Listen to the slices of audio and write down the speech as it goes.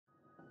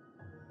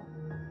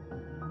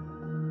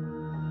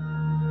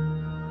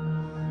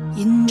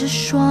迎着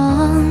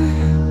霜，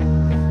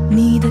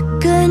你的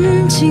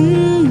跟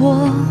紧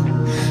我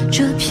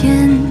这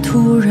片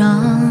土壤，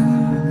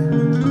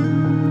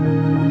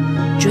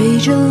追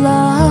着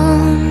浪，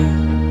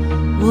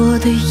我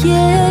的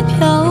夜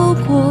飘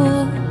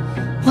过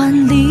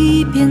万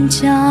里边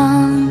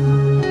疆。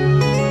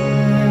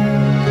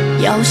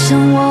遥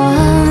相望，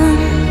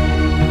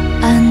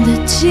岸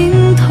的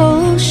尽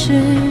头是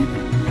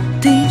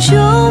地久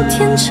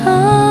天长。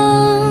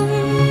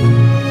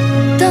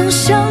当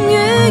相遇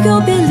又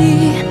别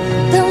离，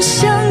当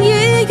相依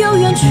又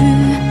远去，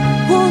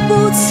我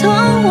不曾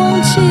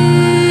忘记。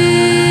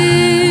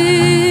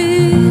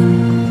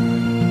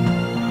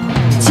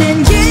剪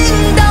影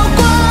刀光，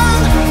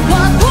划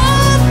破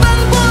斑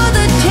驳的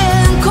天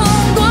空，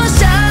夺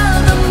下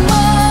的梦，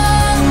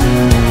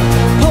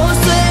破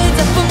碎在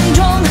风中，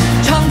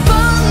长风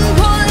破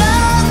浪，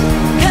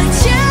看千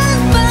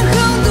帆横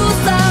渡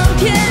桑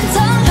田沧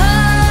海，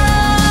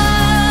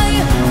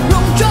戎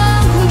装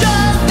红着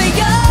飞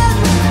扬，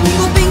凝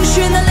固冰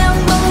雪那凉，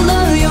忘了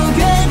有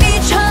缘一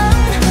场，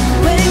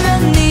唯愿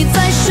你在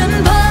身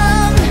旁，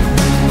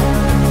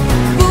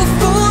不负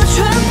春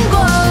光，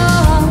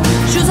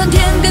就算天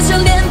边相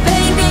连，陪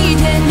你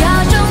天涯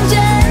仗剑，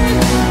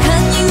看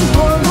萤火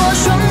落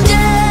双肩，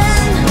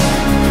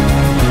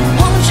红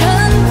尘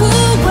无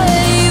悔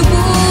无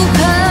憾。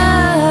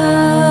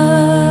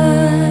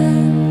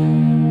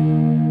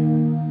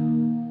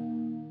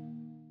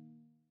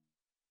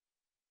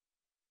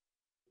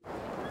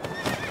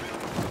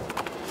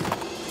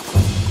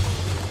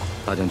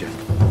大将军，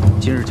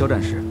今日交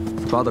战时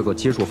抓到个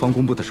接受方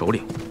工部的首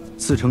领，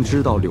自称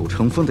知道柳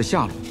成风的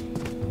下落，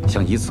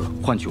想以此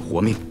换取活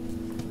命。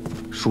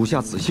属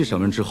下仔细审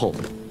问之后，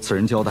此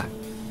人交代，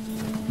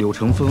柳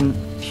成风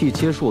替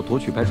接硕夺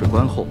取白水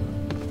关后，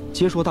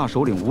接硕大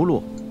首领乌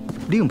洛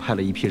另派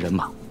了一批人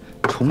马，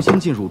重新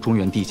进入中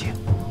原地界，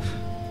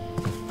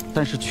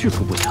但是去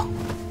处不详。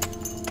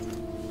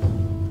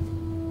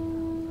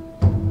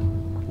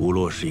乌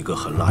洛是一个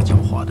狠辣狡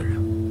猾的人，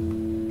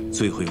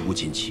最会物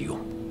尽其用。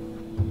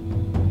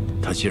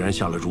他既然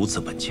下了如此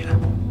本钱，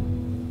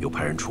又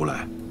派人出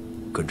来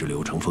跟着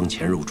柳成风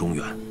潜入中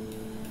原，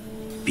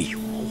必有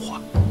谋划。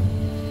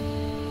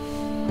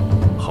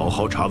好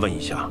好查问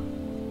一下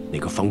那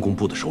个方工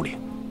部的首领，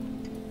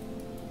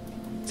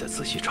再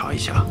仔细查一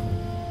下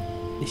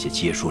那些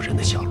接硕人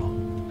的下落。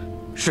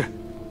是。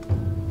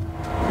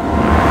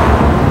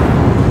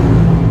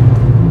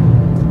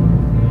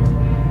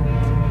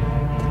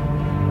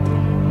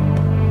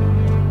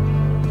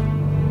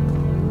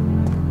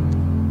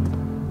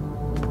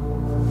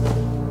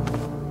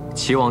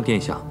齐王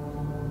殿下，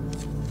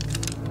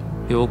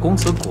柳公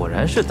子果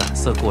然是胆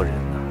色过人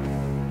呐！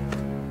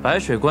白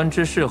水关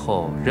之事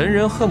后，人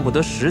人恨不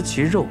得食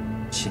其肉，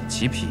寝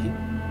其皮，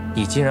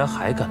你竟然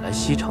还敢来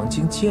西长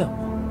京见我？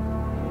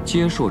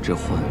接硕之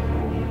患，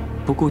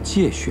不过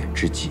界选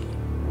之计，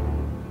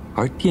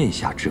而殿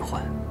下之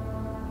患，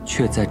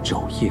却在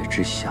肘腋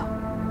之下。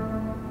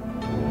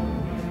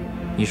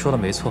你说的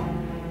没错，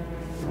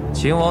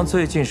秦王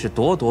最近是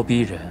咄咄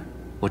逼人，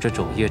我这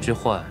肘腋之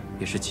患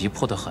也是急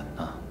迫的很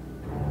呐。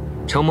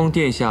承蒙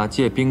殿下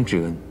借兵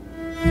之恩，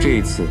这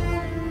一次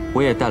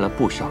我也带了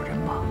不少人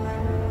马，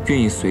愿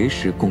意随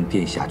时供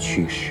殿下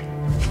驱使。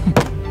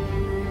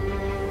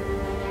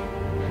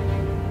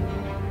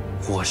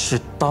我是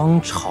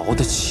当朝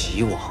的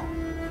齐王，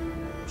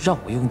让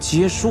我用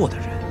接硕的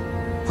人，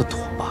不妥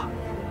吧？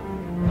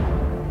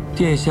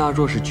殿下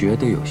若是觉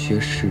得有些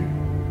事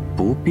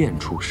不便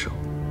出手，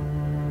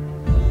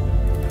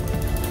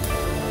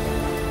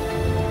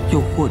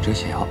又或者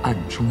想要暗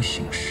中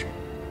行事，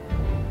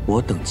我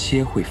等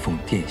皆会奉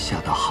殿下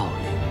的号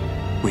令，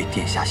为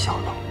殿下效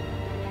劳。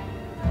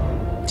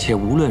且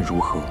无论如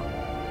何，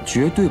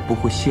绝对不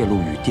会泄露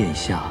与殿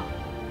下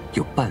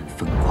有半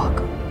分瓜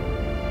葛。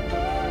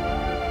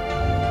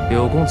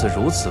柳公子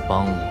如此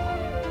帮我，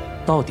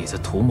到底在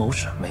图谋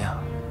什么呀？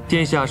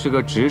殿下是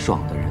个直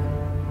爽的人，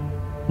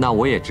那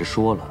我也直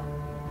说了。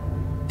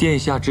殿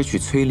下只取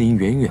崔林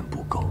远远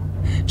不够，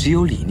只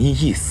有李逆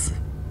一死，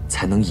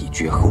才能以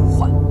绝后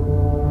患。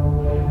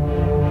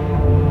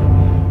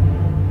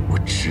我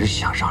只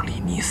想让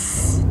李逆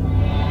死。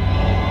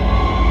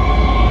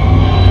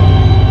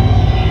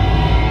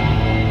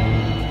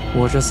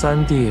我这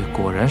三弟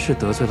果然是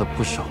得罪了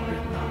不少人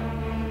呐。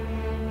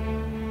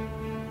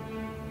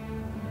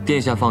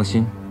殿下放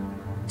心，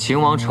秦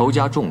王仇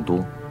家众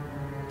多，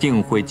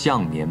定会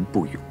将年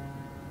不永。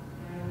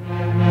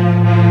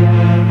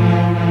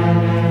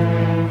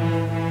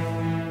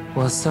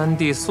我三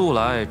弟素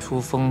来爱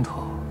出风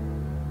头，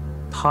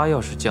他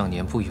要是将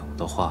年不永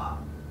的话，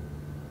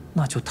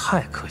那就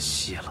太可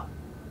惜了。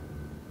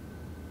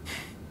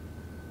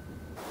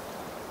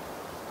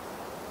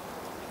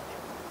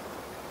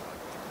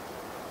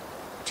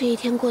这一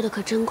天过得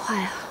可真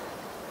快啊！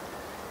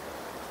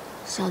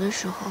小的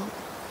时候，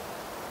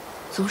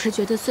总是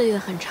觉得岁月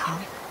很长，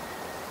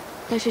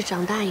但是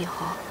长大以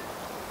后，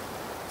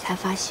才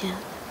发现，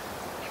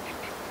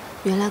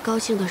原来高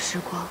兴的时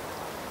光，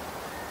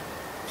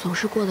总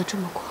是过得这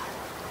么快。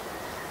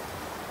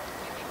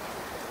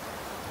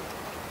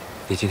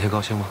你今天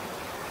高兴吗？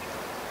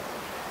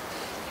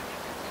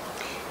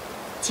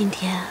今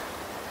天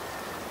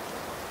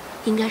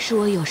应该是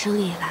我有生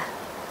以来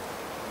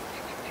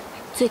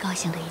最高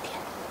兴的一天。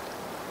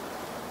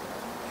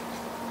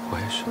我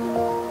也是。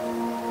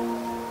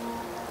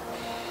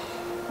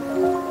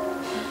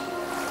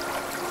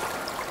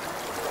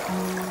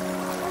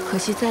可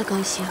惜再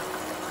高兴，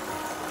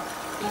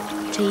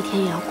这一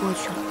天也要过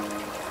去了。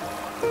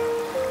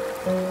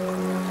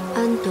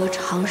安得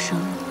长生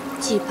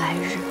继白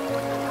日，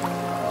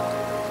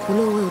无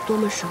论我有多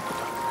么舍不得，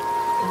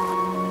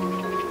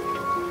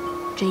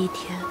这一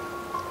天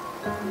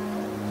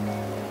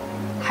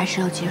还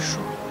是要结束。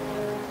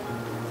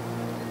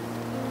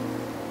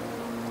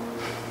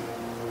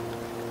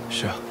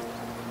是啊。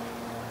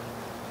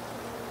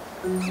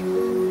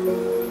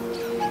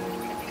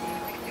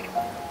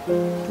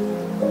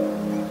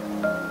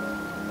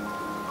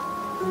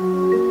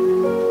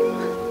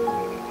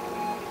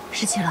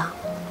十七郎，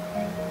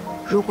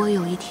如果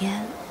有一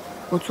天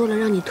我做了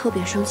让你特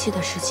别生气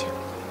的事情，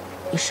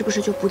你是不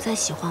是就不再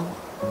喜欢我，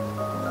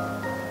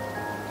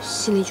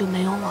心里就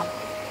没有我了？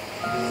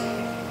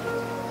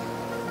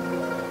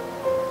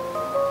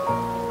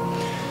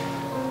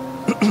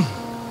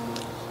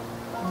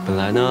本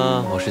来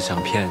呢，我是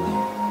想骗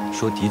你，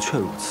说的确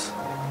如此，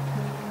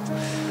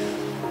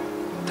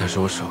但是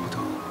我舍不得。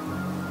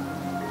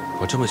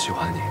我这么喜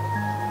欢你，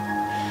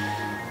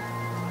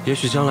也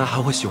许将来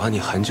还会喜欢你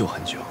很久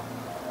很久。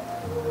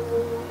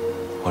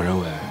我认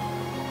为，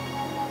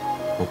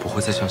我不会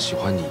再像喜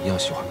欢你一样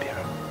喜欢别人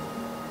了。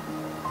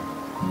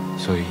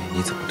所以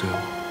你怎么对我，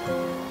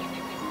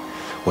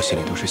我心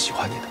里都是喜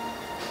欢你的。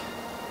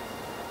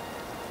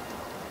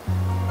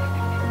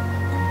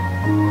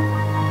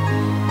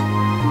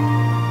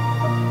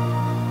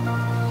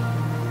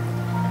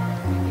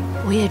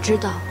我也知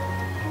道，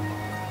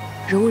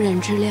容忍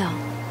之量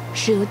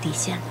是有底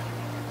线的。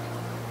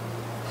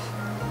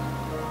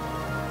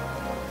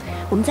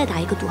我们再打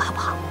一个赌，好不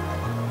好？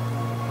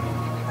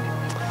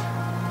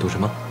赌什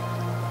么？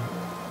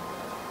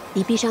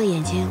你闭上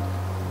眼睛，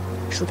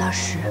数到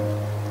10。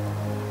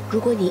如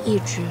果你一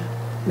直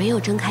没有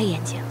睁开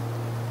眼睛，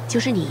就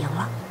是你赢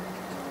了。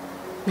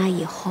那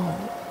以后，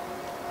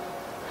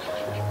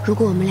如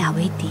果我们俩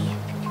为敌，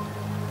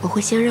我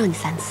会先让你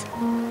3次。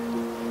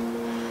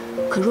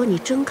可若你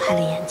睁开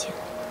了眼睛，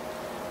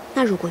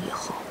那如果以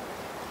后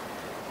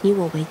你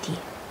我为敌，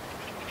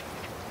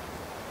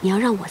你要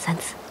让我3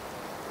次，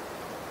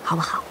好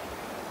不好？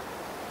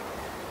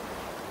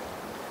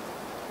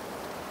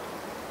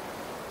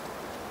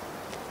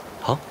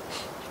好，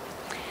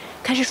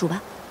开始数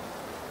吧。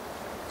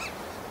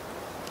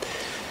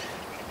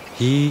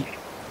1、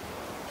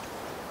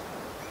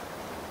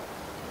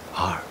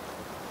2、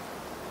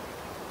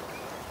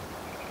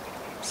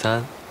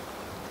3、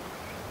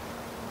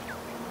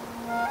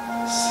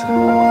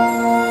4。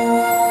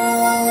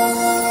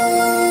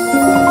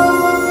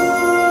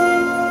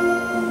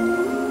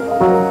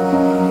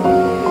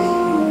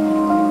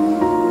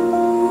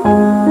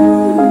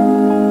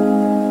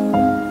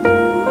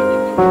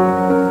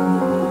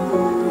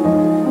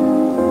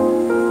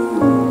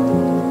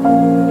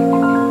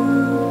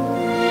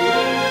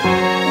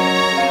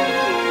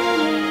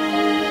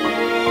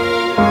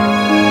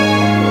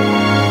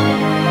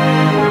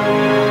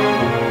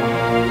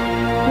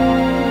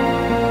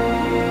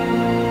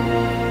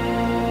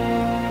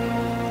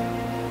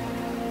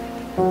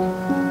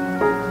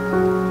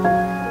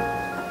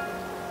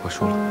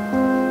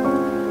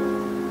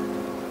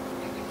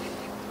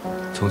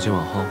从今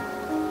往后，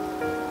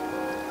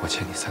我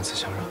欠你3次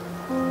相让。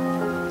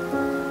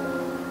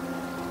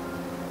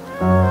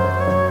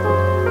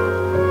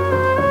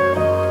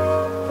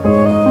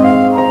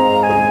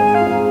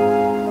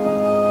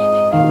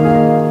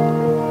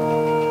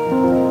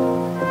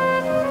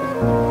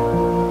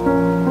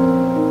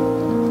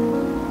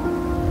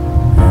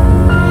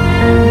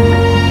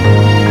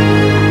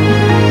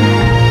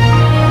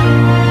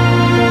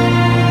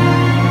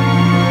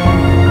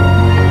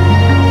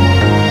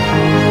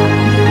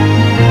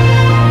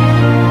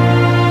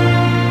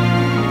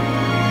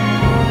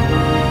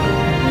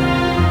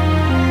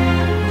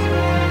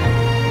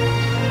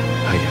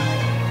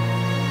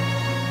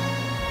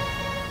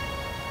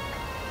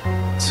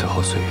此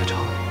后岁月长，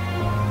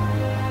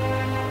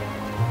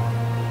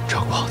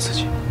照顾好自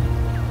己，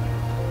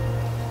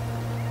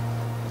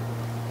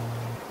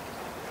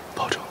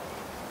保重。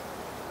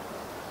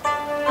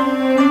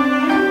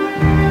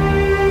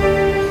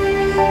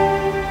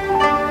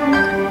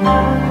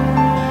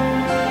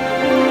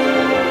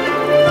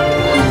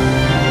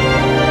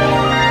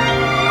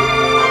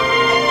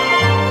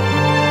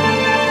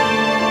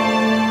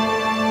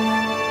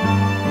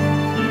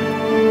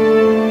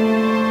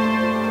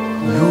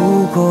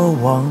如果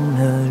忘了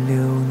流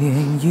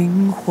年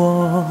萤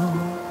火，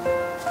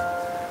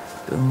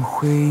等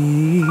回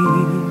忆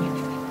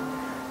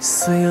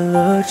碎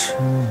了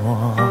沉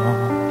默，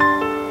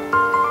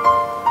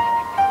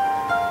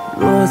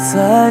落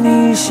在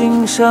你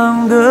心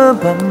上的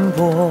斑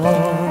驳，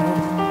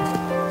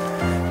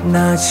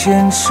那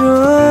牵扯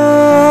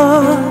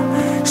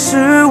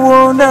使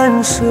我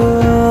难舍。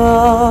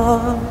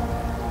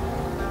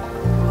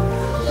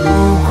如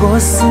果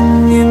思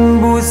念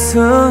不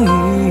曾遗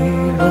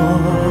落，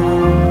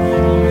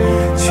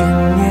却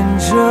念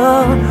着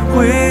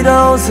回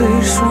到最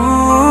初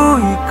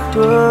一刻，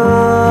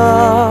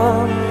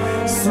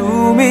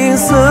宿命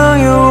曾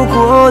有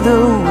过的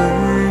温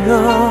热，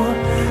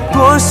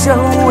多想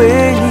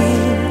为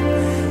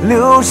你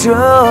留着。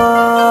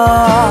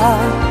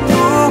如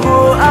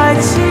果爱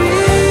记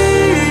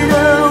得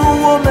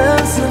我们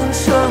曾承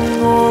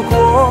诺过，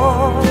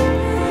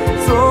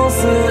从此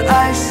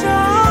爱上。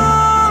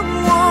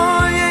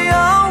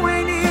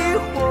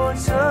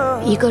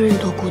一个人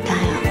多孤单啊！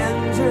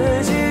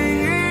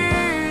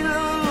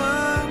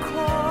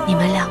你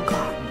们两个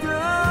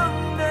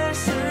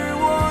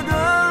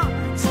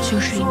就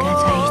是应该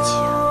在一起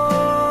啊！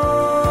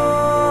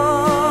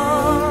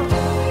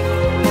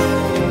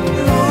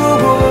如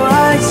果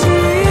还记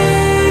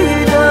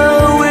得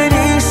为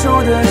你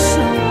守的承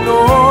诺，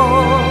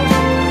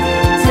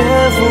颠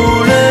覆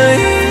了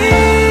因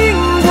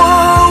果，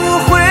我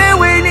会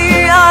为你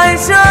爱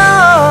着。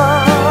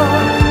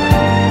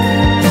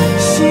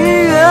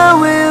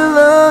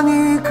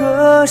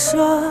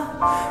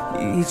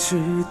一直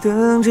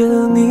等着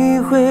你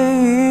回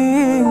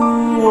应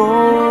我。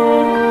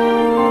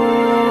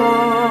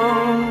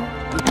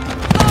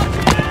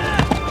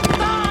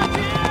大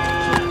捷！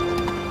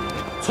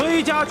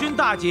崔家军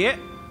大捷，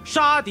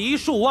杀敌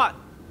数万，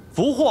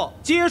俘获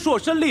接硕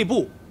申吏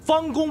部、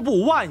方工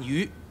部万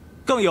余，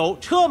更有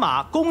车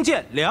马、弓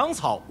箭、粮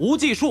草无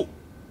计数，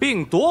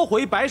并夺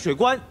回白水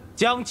关，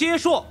将接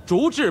硕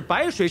逐至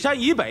白水山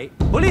以北，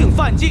不令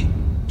犯境。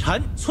臣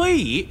崔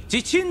乙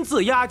即亲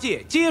自押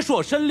解接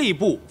硕申吏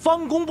部、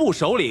方工部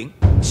首领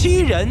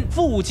7人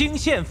赴京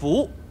献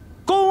俘，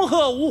恭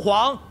贺吾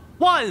皇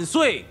万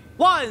岁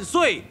万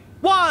岁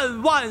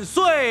万万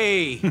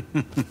岁！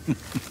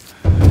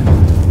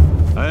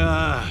哎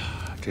呀，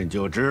朕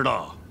就知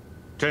道，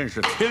朕是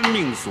天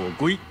命所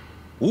归，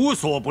无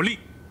所不利，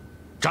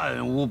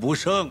战无不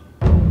胜。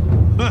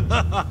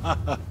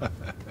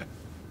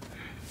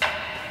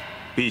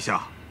陛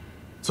下。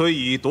崔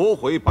乙夺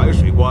回白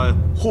水关，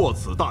获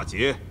此大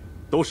捷，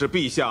都是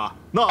陛下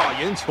纳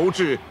言求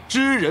治、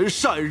知人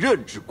善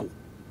任之故。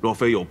若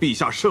非有陛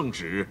下圣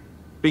旨，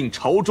并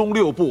朝中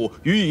6部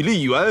予以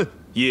力援，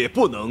也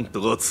不能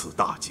得此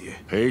大捷。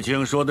裴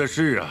卿说的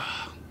是啊，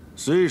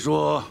虽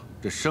说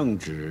这圣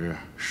旨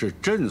是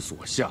朕所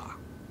下，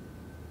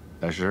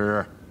但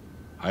是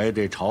还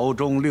得朝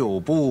中6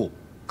部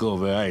各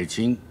位爱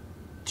卿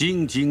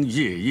兢兢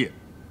业业，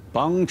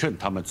帮衬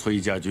他们崔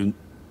家军。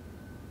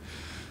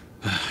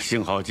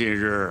幸好近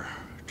日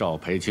召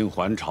裴卿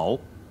还朝，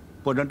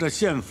不然这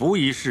献俘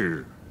一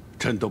事，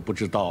朕都不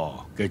知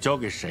道该交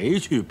给谁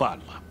去办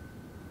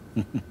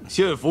了。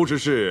献俘之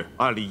事，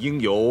按理应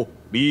由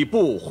礼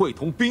部会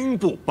同兵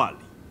部办理。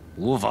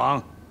无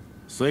妨，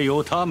虽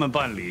由他们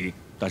办理，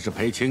但是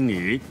裴卿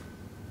你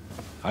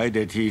还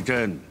得替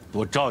朕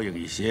多照应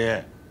一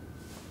些。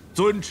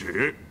遵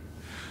旨。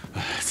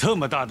这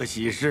么大的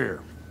喜事，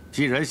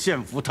既然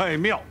献俘太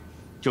庙，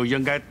就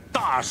应该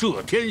大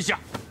赦天下。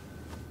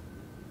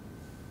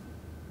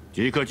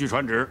即刻去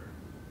传旨，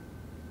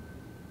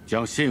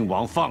将信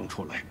王放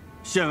出来。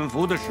献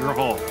俘的时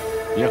候，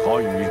也好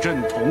与朕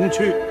同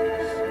去。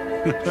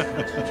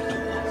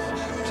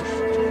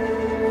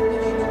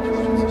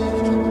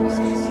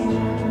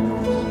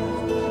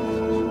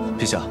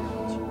陛下，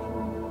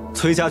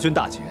崔家军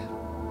大捷，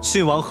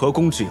信王何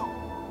功之有？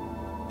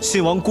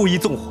信王故意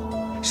纵火，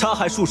杀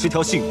害数十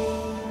条信女，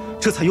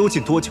这才幽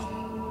禁多久？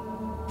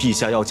陛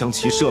下要将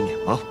其赦免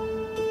吗？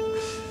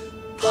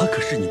他可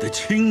是你的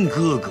亲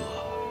哥哥。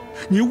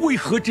你为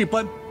何这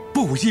般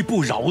不依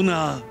不饶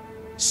呢？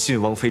信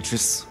王妃之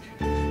死，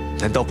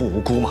难道不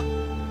无辜吗？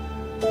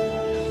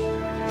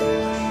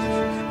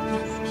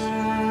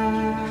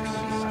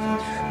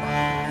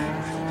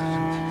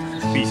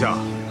陛下，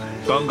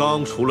刚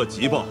刚除了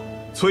急报，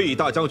崔乙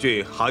大将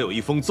军还有一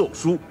封奏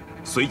书，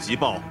随急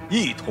报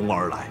一同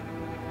而来。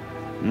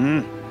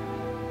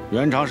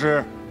原常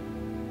侍，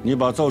你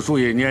把奏书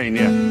也念一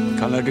念。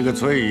看来这个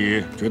崔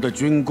乙觉得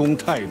军功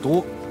太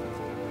多，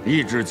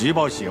一纸急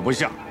报写不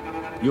下。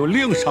又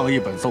另上一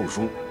本奏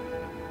书，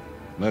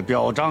来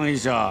表彰一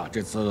下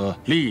这次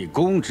立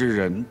功之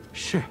人。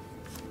是。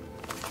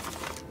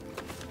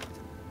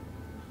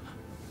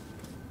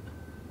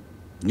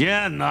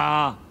念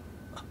呐！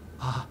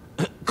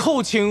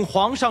叩请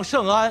皇上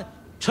圣安，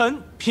臣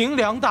平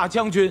凉大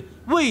将军、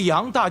魏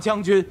阳大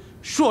将军、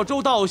朔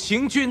州道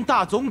行军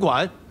大总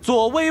管、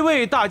左威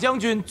卫大将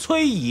军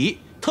崔乙，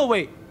特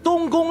为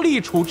东宫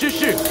立储之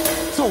事，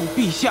奏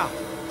陛下，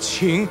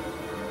请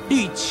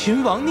立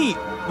秦王逆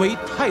为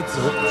太子，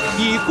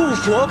以固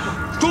国。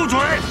住嘴！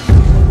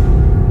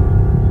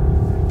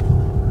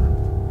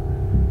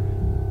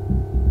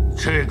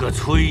这个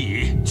崔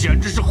乙简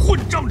直是混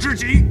账之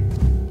极！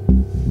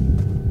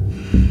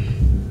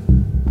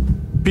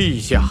陛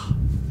下，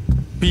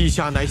陛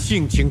下乃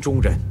性情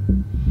中人，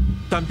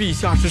但陛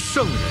下是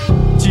圣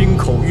人，金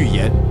口玉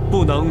言，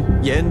不能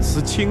言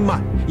辞轻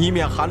慢，以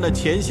免寒了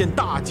前线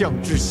大将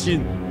之心。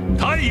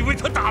他以为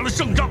他打了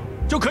胜仗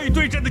就可以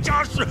对朕的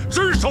家事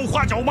指手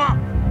画脚吗？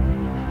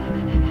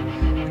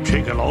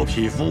这个老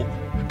匹夫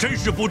真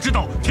是不知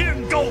道天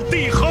高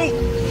地厚。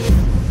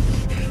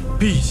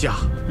陛下，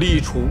立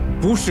储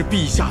不是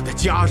陛下的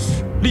家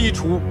事，立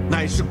储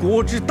乃是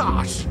国之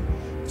大事。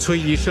崔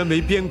乙身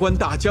为边关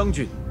大将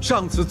军，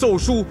上此奏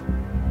书，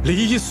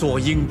理所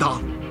应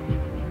当。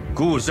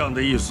顾相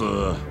的意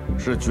思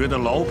是觉得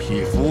老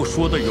匹夫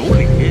说的有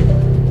理。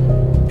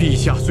陛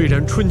下虽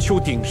然春秋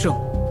鼎盛，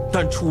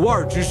但楚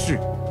二之事，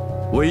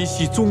维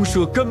系宗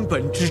社根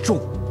本之重，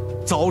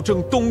早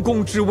正东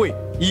宫之位，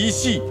以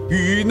系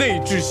宇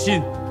内之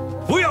心。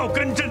不要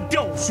跟朕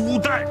掉书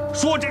袋，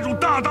说这种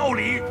大道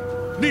理。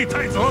立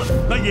太子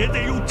那也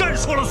得用朕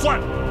说了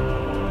算。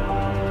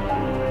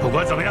不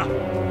管怎么样，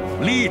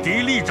立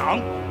嫡立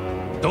长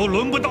都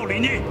轮不到李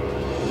逆。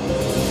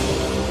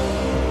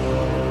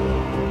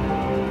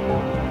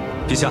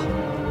陛下，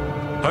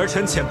儿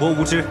臣浅薄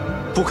无知，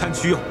不堪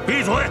屈用。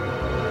闭嘴！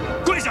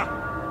跪下！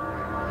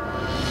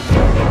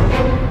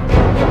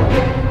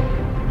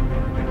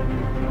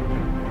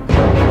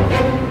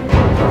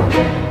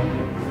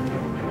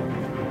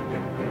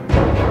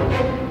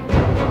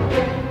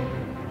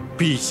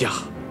陛下，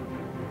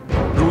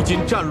如今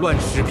战乱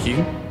始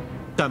平，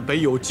但北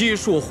有接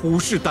硕虎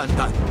视眈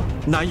眈，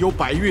南有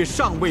百越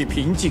尚未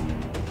平静。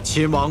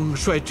秦王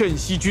率镇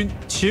西军，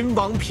秦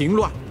王平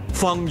乱，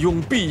方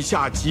拥陛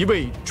下即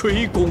位，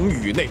垂拱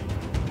宇内，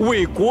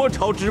为国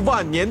朝之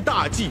万年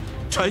大计。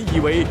臣以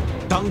为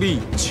当立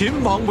秦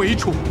王为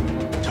储。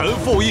臣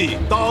附议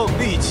当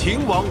立秦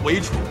王为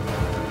储。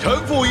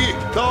臣附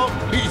议当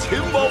立秦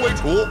王为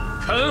储。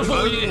臣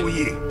附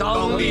议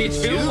当立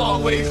秦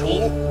王为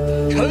储。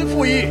臣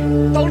附议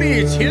当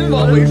立秦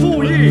王为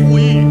储。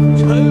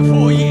臣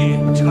附议，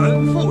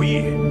臣附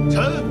议，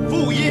臣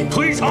附议。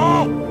退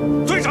朝，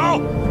退朝！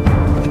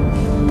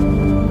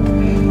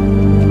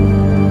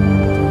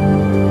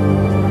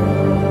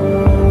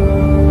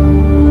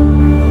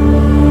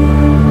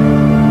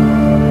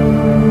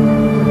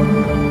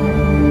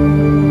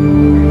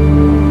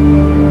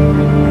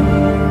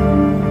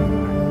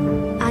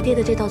阿爹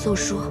的这道奏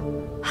书，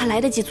还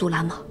来得及阻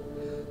拦吗？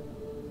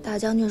大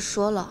将军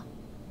说了，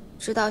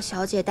知道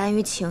小姐耽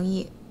于情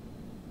谊，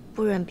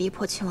不忍逼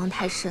迫秦王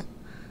太甚，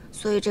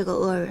所以这个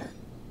恶人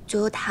就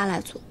由他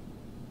来做。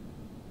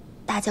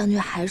大将军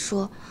还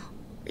说，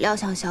料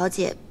想小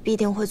姐必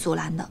定会阻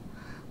拦的，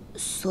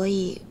所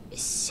以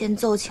先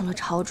奏请了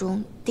朝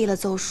中，递了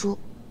奏书，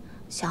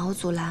想要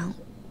阻拦，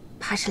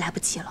怕是来不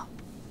及了。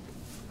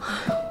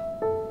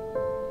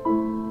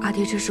阿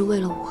爹这是为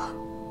了我，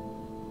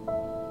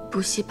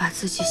不惜把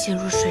自己陷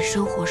入水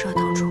深火热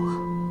当中啊！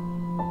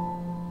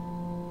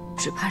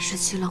只怕是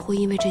齐郎会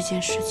因为这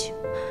件事情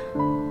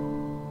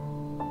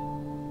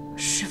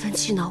十分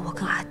气恼我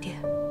跟阿爹。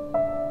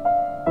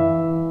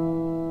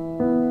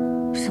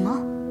什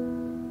么？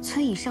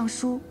崔乙上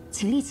书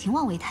请立秦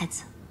王为太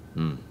子？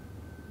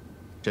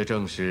这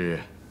正是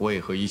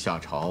为何一下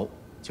朝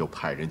就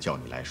派人叫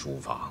你来书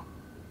房。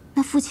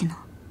那父亲呢？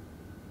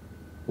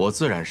我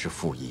自然是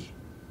附议。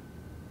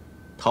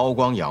韬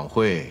光养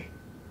晦，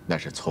那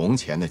是从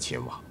前的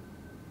秦王。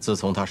自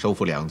从他收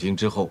复两京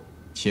之后，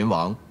秦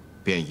王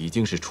便已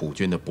经是楚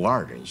军的不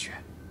二人选。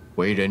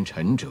为人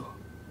臣者，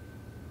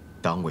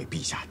当为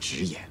陛下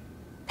直言。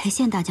裴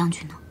宪大将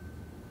军呢？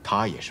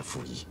他也是附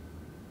议。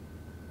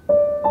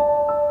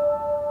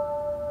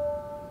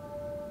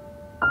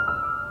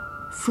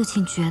父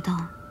亲觉得，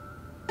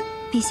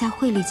陛下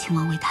会立秦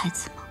王为太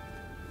子吗？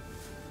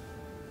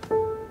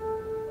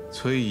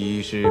崔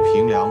乙是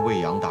平凉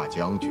卫阳大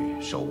将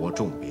军，手握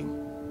重兵，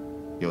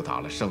又打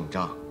了胜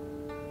仗，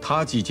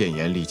他既谏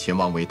言立秦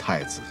王为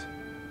太子，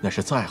那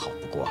是再好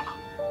不过了。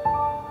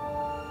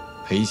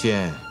裴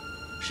宪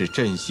是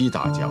镇西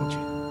大将军，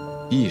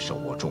亦手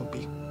握重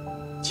兵，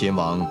秦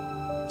王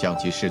将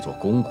其视作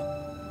公公，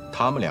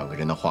他们两个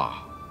人的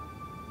话，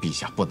陛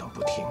下不能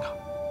不听啊。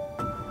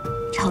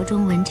朝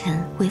中文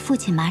臣为父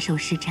亲马首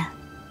是瞻，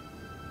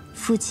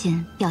父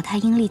亲表态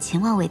应立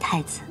秦王为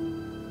太子，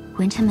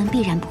文臣们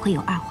必然不会有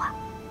二话。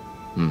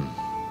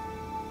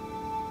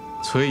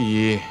崔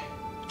乙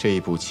这一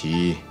步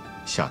棋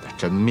下得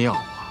真妙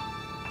啊，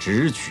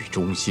直取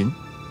中心。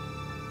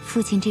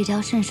父亲这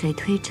招顺水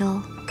推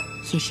舟，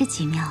也是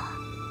极妙啊。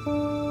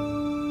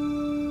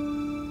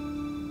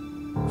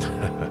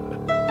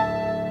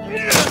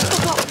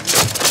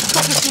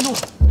大哥息怒，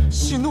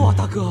息怒啊，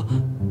大哥！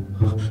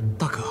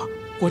大哥，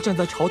我站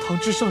在朝堂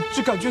之上，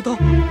只感觉到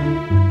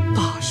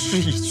大势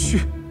已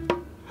去。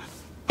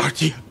二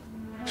弟，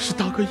是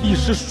大哥一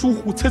时疏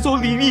忽，才遭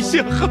李密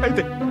陷害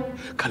的。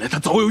看来他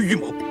早有预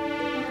谋。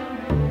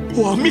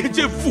我要面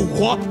见父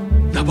皇，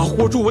哪怕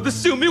豁出我的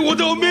性命，我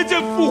都要面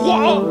见父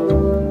皇。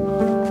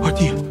二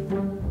弟，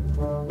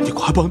你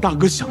快帮大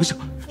哥想想，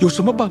有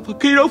什么办法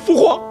可以让父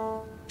皇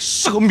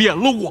赦免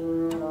了我？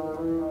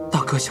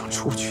大哥想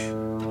出去，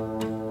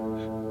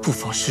不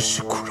妨试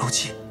试苦肉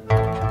计。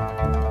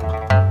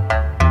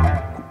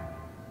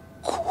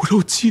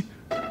肉鸡。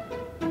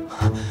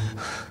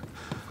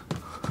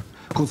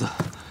公子，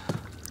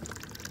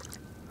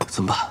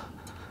怎么办？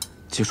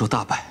接说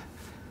大败，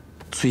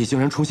崔毅竟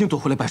然重新夺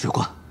回了白水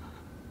关。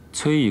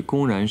崔毅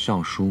公然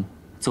上书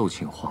奏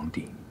请皇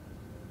帝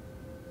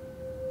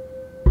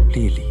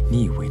立李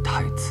逆为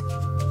太子。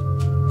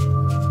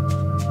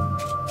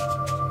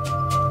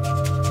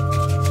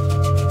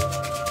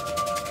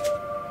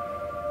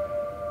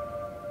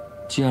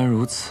既然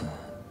如此，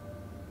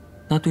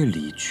那对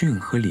李俊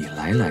和李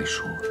来来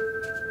说，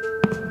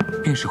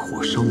便是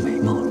火烧眉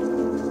毛了。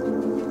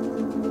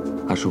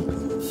阿叔，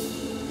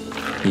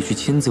你去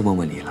亲自问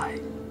问李来，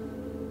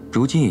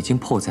如今已经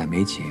迫在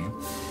眉睫，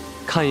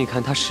看一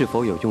看他是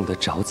否有用得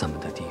着咱们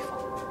的地方。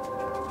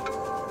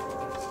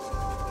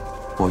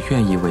我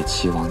愿意为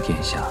齐王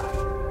殿下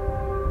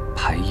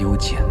排忧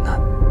解难。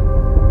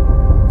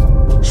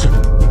是。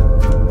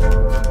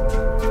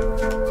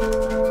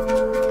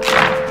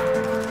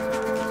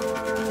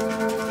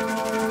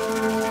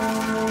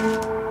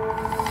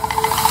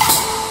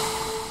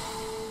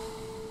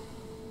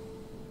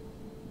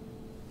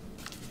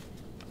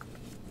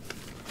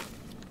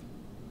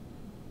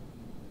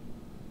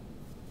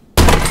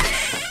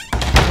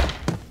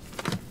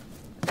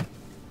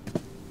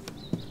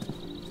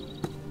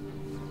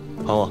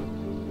还我！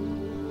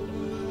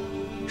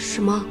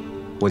什么？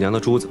我娘的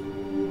珠子。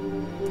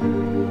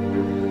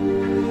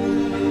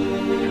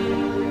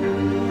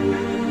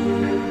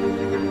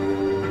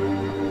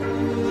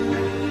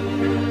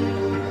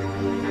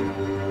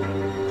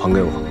还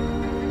给我！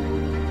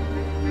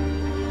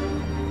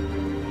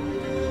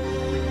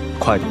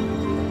快点！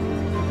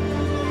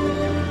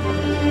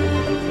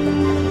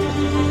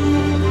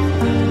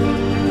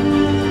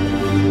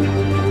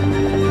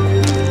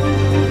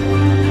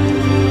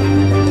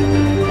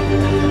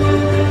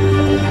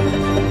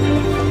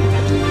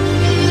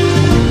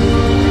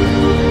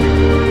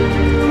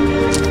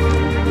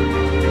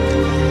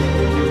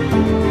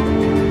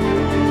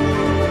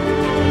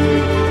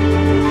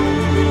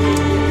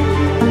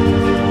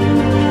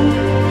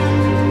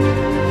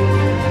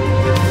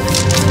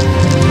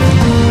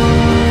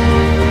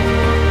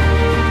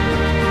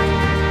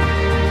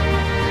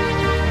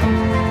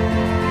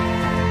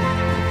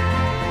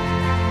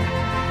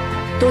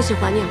东西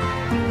还你了，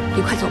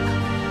你快走吧。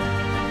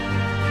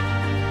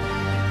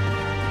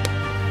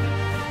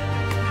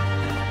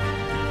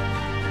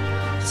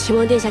秦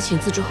王殿下，请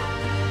自重。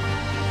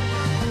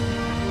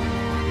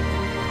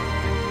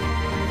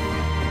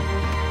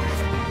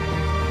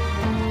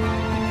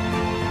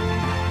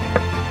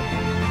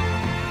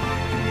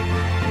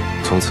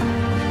从此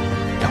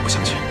两不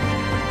相欠。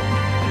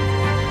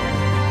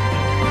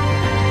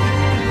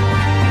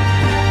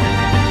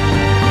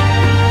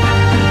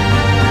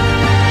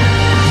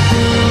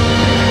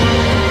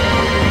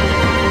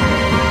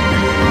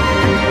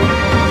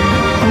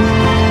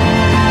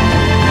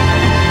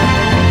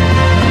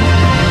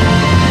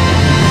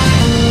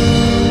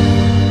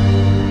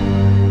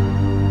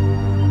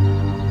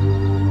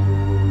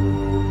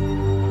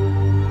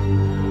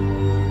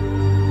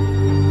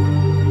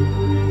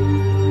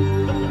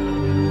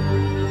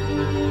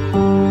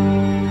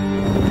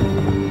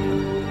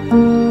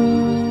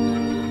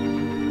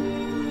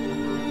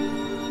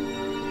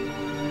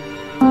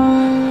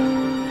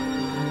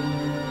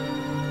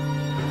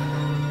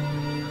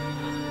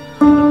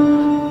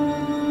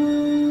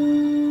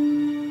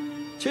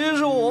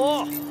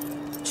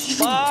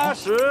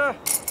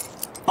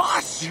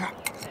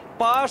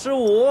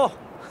85，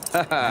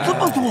这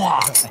么多啊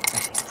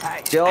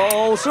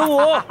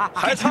！95，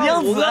还差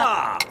5个。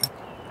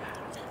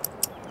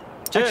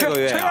这个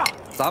月啊，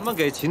咱们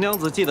给秦娘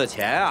子寄的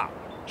钱啊，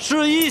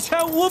是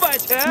1500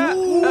钱。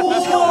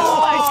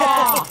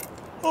哇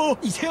哦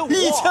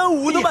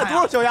，1500能买多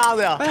少小鸭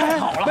子呀？太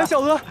好了！那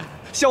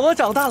小鹅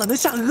长大了能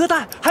下鹅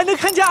蛋，还能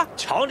看家。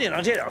瞧你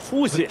能这点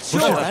出息！不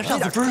是，咱上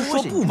次不是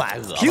说不买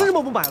鹅？凭什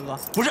么不买鹅？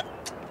不是。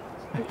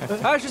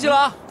哎，石七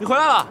郎，你回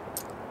来了。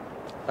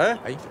哎，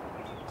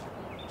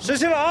石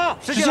七郎，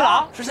石七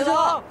郎，石七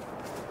郎，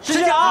石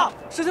七郎，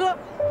石七郎。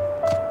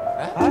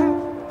哎，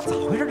咋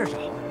回事这是？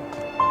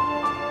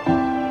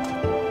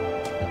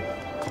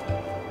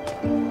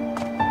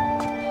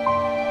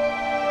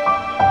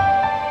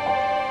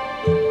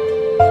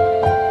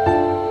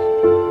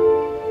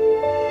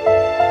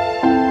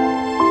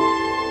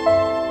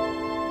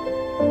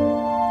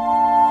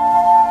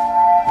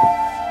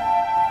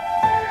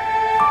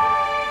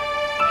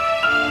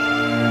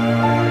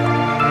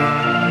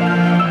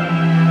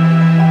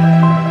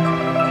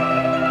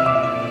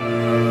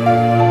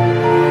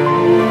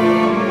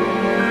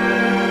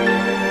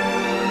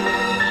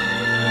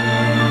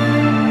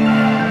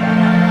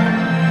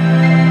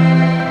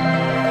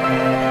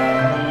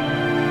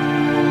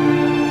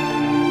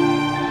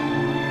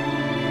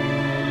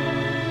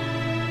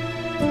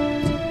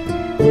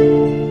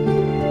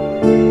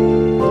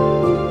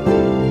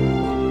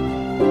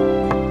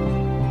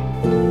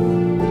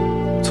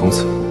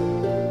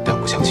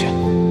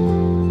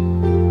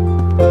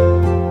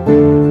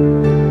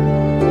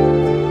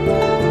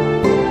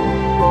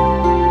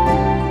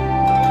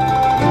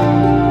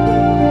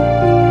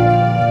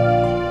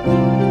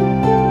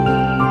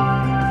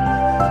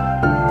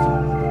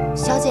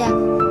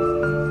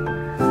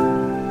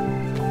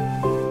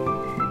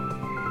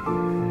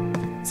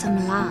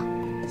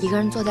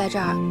坐在这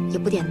儿也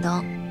不点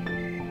灯。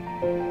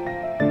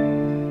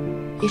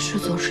你是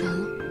走神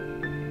了。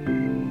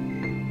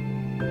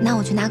那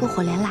我去拿个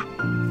火镰来。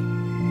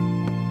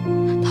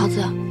桃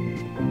子，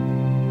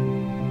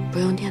不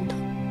用点灯，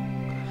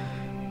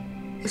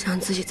我想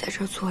自己在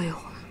这儿坐一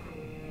会儿。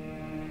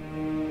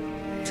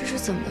这是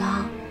怎么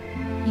了？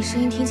你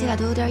声音听起来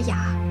都有点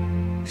哑，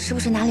是不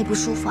是哪里不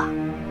舒服啊？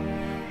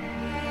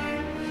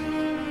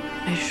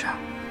没事，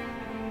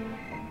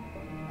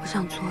我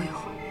想坐一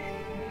会儿。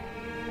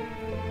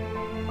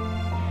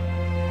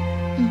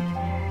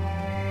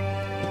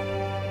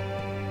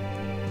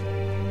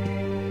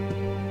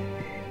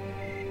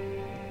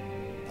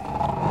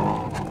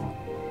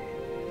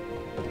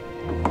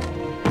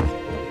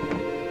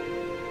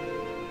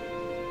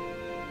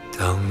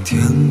当天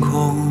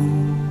空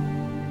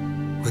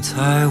不再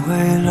蔚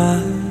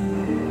蓝，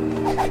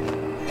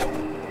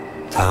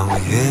当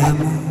夜幕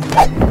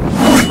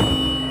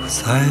不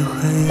再黑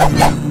暗，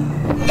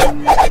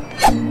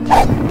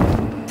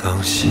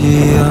当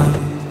夕阳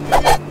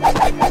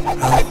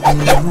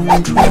染红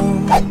浓妆，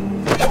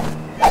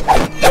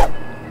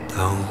当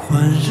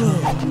欢热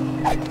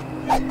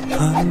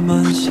慢慢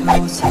消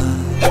散，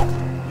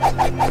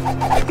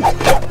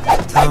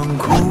当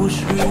故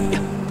事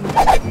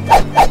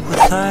不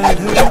再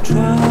流转，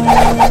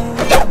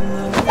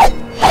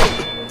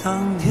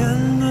当年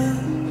轮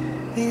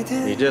一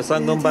点。你这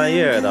三更半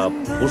夜的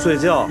不睡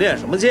觉，练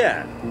什么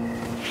剑？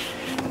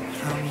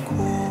当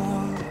过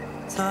往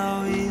早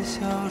已消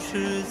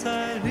失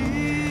在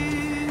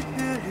离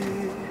别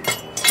里，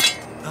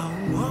当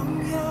汪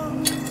洋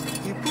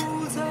已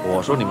不再。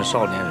我说你们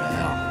少年人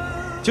呀，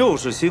就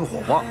是心火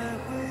旺，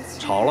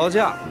吵了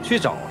架去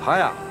找他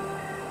呀。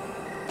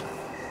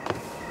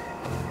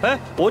哎，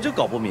我就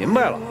搞不明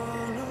白了，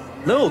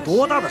能有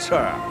多大的事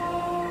儿啊？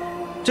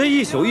这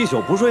一宿一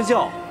宿不睡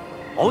觉，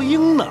熬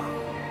鹰呢。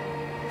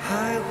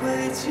还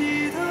会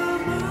记得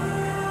吗？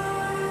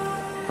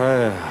哎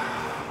呀，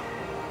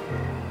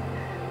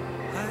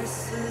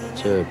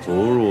这不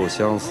入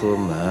相思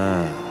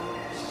门，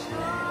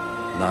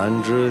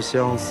难知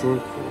相思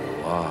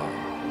苦啊！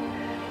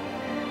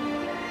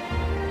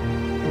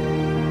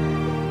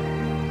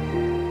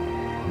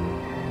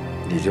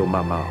你就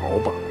慢慢熬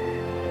吧，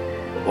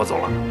我走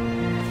了。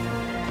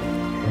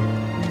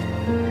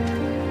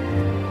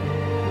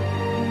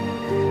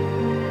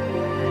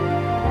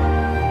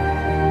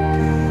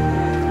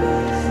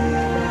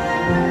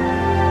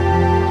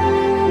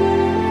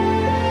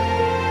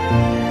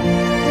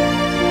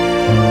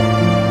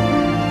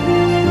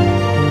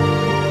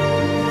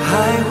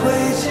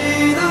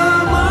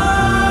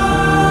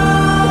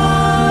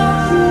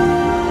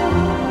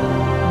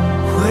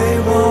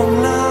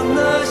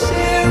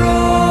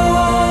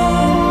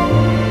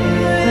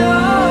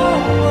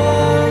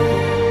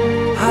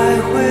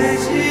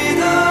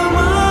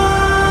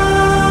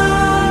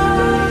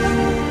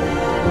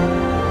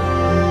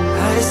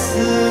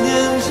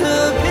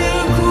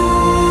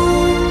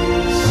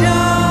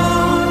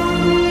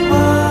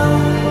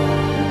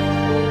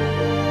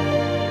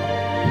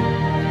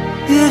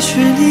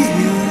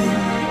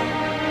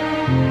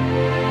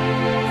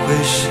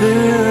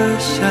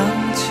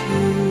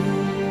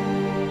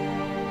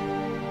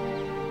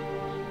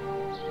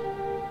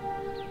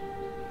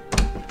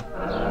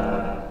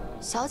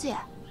小姐，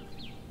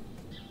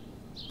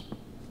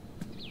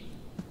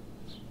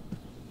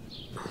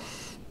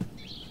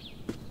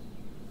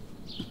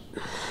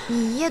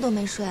你一夜都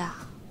没睡啊？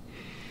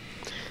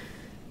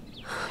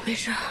没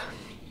事，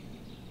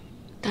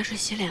打水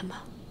洗脸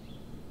吧。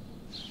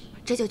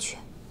这就去。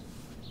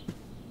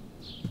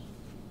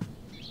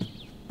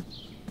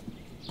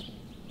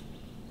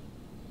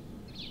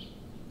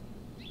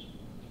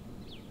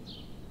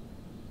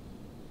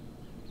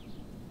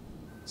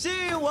信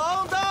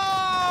王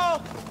到！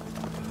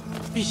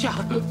陛下，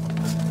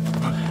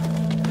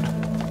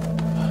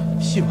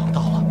信王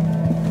到了。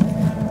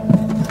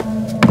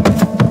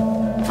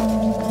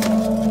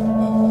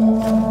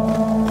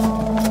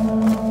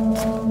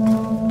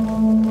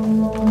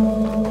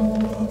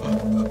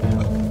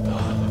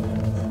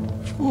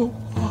父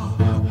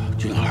皇，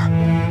君儿，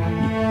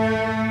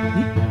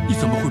你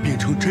怎么会变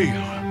成这样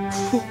啊？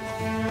父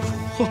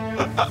皇，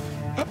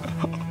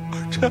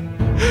儿臣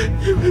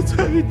因为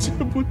再也见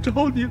不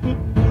着你了，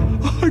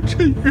儿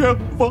臣冤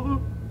枉。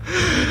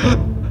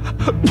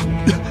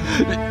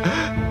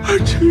儿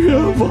臣冤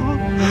枉，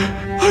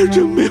儿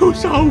臣没有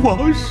杀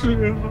王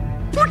氏啊！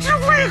不知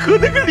为何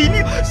那个李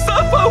宁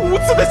三番五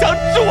次的想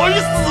置我于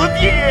死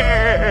地。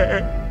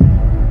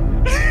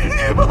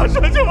你马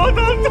上就要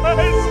当太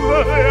子了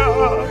呀，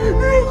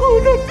日后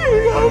他定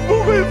然不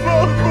会放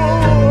过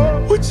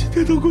我。我今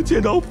天能够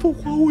见到父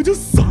皇，我就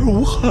死而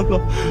无憾了。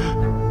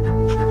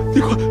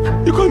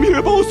你快命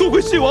人把我送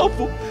回信王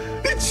府！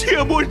你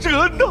切莫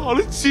惹恼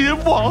了秦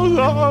王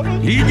啊！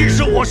李定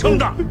是我生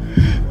的，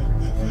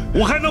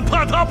我还能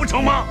怕他不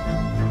成吗？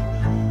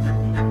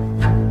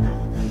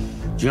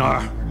君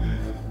儿，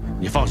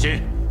你放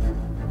心，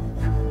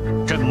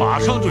朕马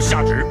上就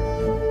下旨，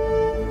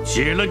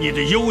解了你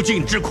的幽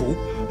禁之苦。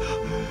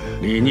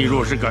李逆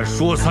若是敢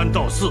说三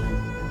道四，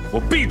我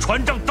必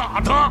传杖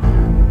打他。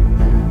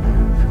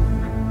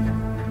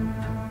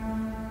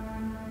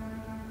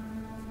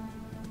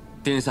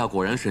殿下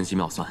果然神机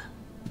妙算，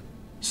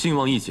信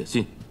王一解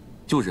禁，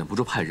就忍不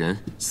住派人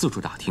四处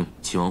打听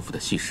秦王府的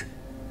细事，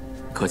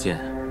可见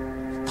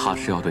他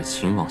是要对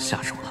秦王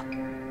下手了。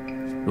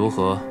如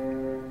何？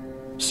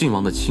信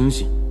王的亲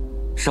信，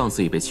上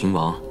次已被秦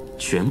王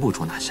全部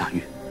捉拿下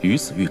狱，于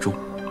死狱中。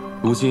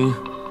如今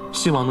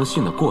信王能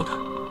信得过的，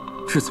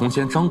是从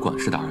前张管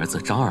事的儿子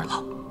张二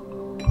郎。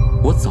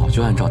我早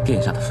就按照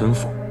殿下的吩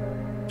咐，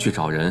去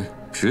找人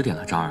指点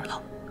了张二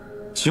郎。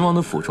秦王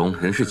的府中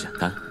人事简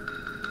单，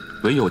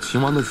唯有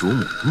秦王的乳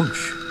母孟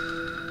氏。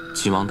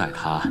秦王待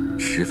他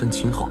十分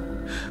亲厚，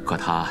可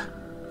他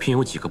偏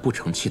有几个不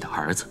成器的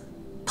儿子，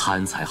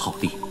贪财好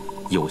利，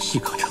有戏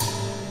可乘。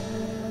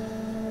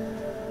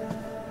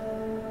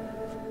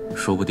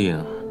说不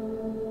定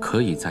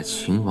可以在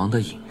秦王的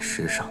饮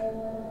食上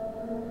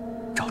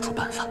找出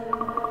办法。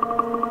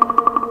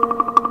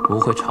不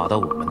会查到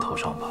我们头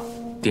上吧？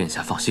殿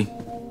下放心，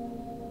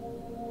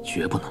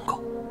绝不能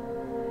够。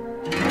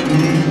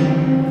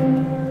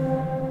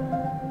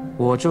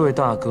我这位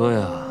大哥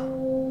呀，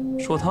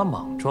说他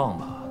莽撞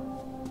吧，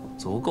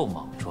足够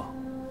莽撞；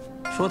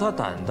说他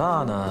胆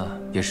大呢，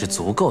也是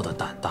足够的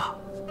胆大。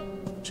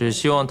只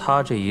希望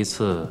他这一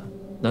次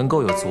能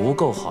够有足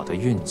够好的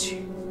运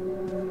气，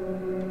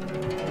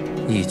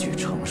一举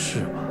成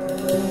事吧。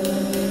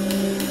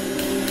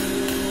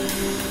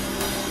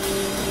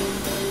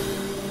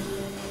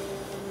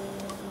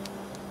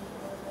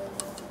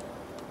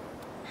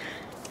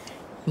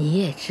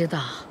你也知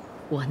道，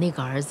我那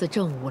个儿子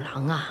正五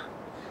郎啊，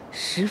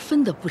十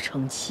分的不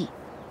成器，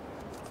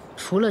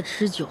除了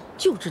吃酒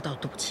就知道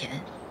赌钱。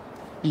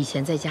以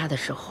前在家的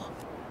时候，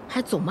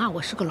还总骂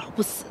我是个老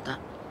不死的。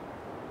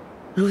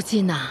如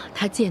今呢，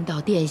他见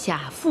到殿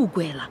下富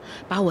贵了，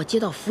把我接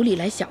到府里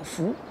来享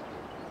福，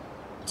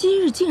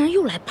今日竟然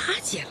又来巴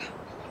结了。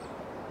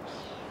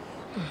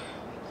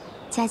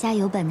家家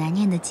有本难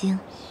念的经，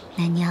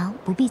奶娘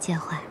不必介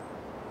怀。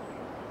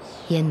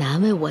也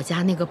难为我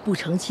家那个不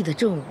成器的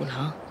正五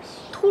郎，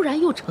突然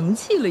又成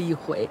器了一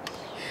回，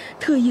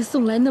特意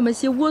送来那么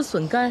些莴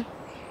笋干。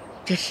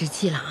这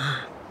17郎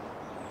啊，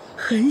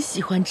很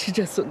喜欢吃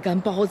这笋干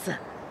包子，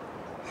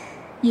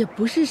也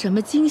不是什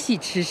么精细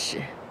吃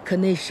食，可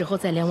那时候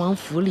在梁王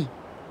府里，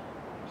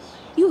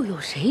又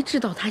有谁知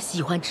道他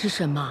喜欢吃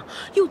什么，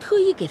又特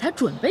意给他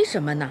准备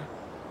什么呢？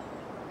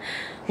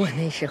我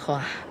那时候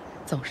啊，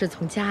总是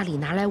从家里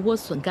拿来莴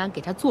笋干给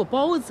他做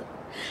包子，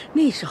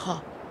那时候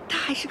他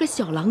还是个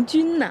小郎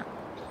君呢，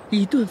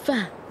一顿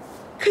饭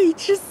可以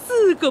吃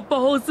4个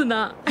包子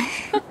呢，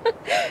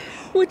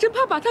我真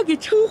怕把他给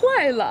撑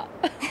坏了。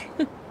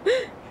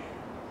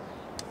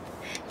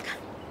看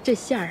这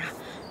馅儿啊，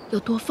要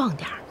多放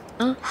点儿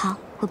啊。好，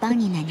我帮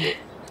你，奶娘。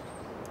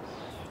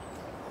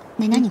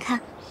奶娘，你看，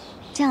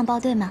这样包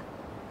对吗？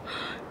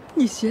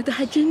你学得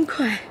还真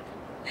快。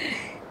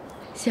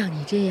像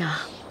你这样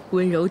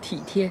温柔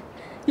体贴、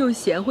又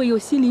贤惠又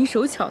心灵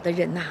手巧的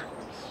人呐，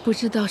不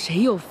知道谁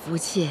有福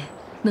气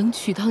能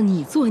娶到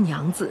你做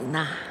娘子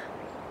呢？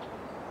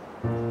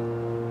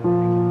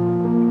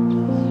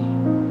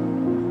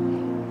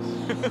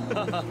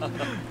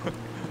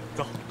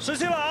走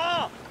，17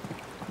郎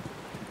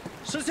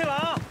，17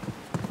郎，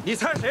你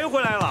猜谁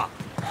回来了？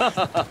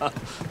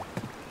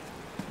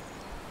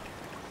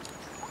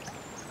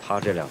他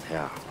这2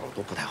天啊，耳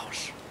朵不太好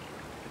使。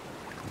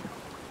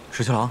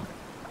17郎，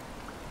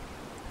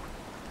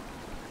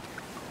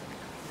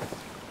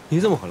你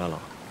怎么回来了？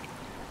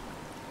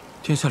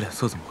殿下脸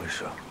色怎么回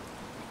事？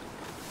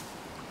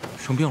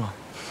生病了？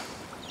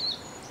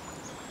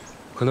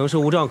可能是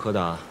无仗可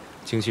打，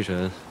精气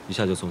神一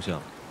下就松懈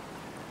了。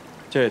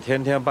这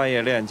天天半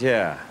夜练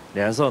剑，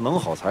脸色能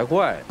好才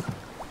怪呢。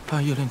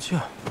半夜练剑？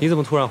你怎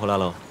么突然回来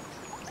了？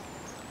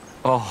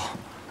哦，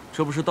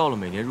这不是到了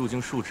每年入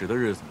京述职的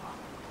日子吗？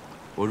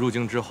我入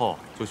京之后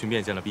就去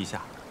面见了陛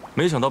下，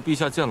没想到陛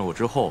下见了我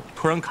之后，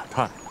突然感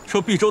叹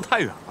说毕州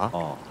太远了，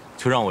哦，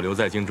就让我留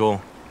在京中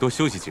多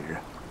休息几日，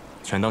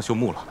全当休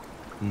沐了。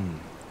嗯，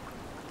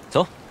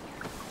走，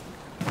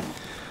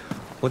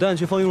我带你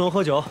去风云楼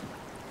喝酒，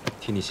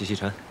替你洗洗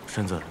尘。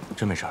身子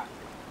真没事儿？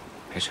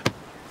没事。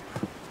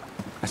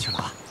那去了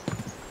啊。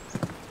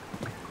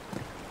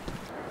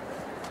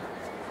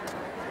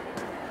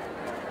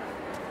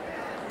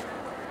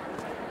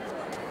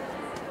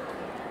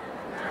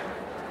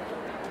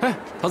哎，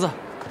桃子，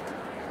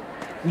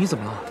你怎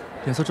么了？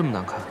脸色这么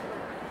难看，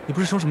你不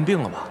是生什么病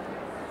了吧？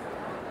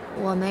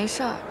我没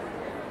事儿，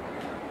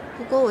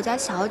不过我家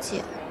小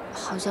姐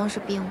好像是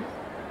病了。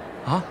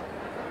啊？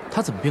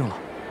她怎么病了？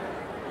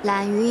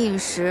懒于饮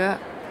食，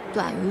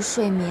短于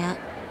睡眠。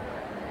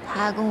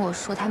她还跟我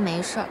说她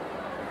没事儿，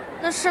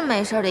那是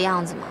没事儿的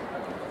样子吗？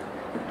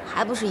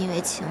还不是因为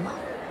秦王。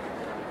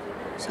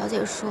小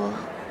姐说，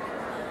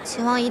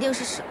秦王一定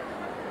是什……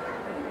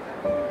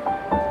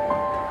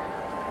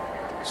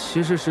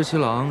其实17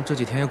郎这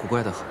几天也古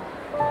怪得很，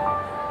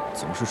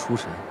总是出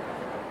神。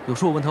有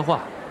时候我问他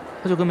话，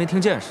他就跟没听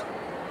见似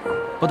的。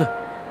哦对，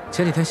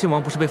前几天信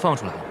王不是被放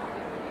出来了吗？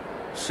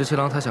十七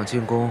郎他想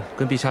进宫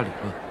跟陛下理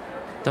论，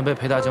但被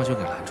裴大将军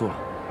给拦住了，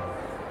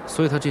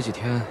所以他这几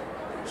天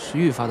是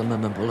愈发的闷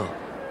闷不乐。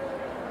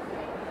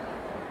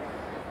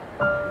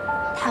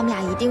他们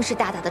俩一定是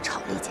大大的吵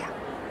了一架，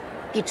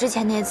比之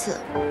前那次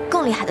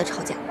更厉害的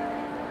吵架。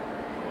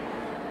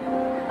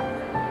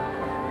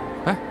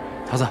哎，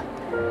桃子，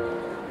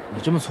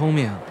你这么聪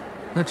明，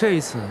那这一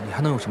次你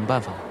还能有什么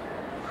办法吗？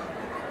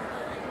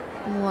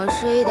我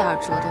是一点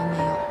辙都没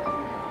有。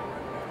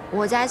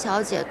我家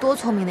小姐多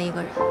聪明的一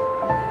个人，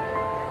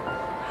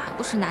还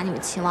不是拿你们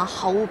秦王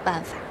毫无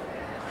办法。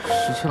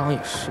十七郎也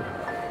是，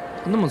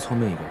他那么聪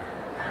明一个人，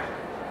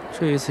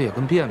这一次也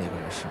跟变了一个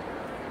人似的。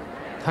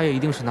他也一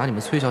定是拿你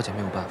们崔小姐没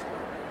有办法。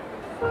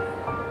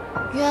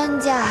冤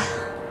家，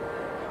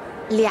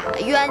俩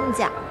冤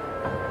家。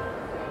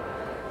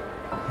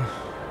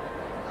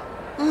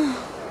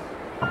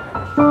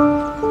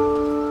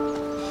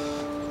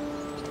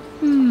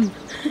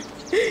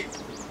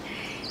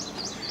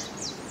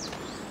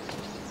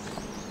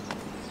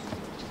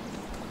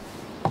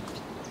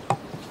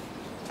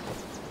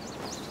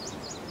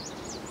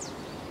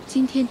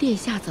今天殿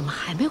下怎么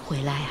还没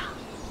回来呀？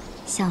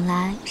想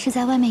来是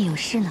在外面有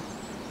事呢。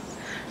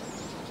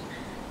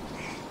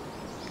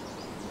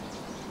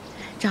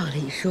照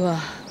理说，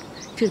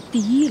这第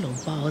一笼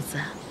包子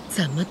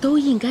怎么都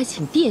应该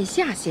请殿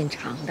下先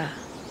尝的。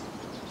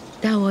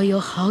但我有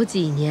好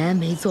几年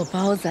没做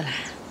包子了，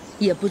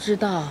也不知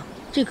道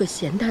这个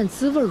咸淡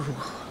滋味如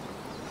何。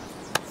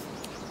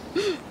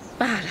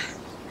罢了，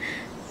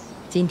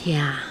今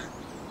天啊，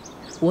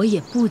我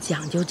也不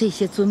讲究这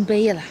些尊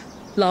卑了。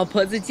老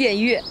婆子僭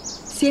越，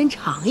先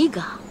尝一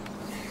个。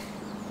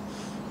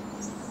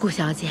顾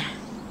小姐，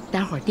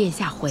待会儿殿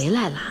下回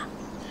来了，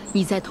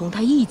你再同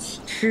他一起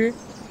吃，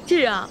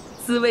这样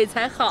滋味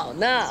才好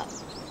呢。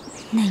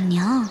奶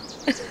娘。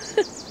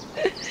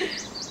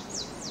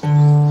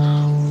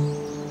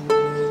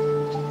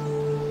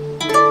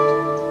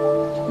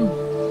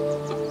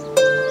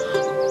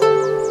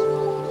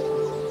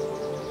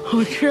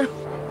好吃。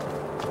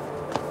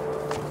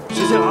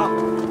十七郎，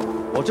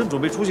我正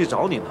准备出去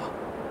找你呢。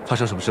发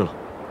生什么事了？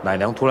奶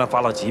娘突然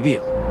发了疾病。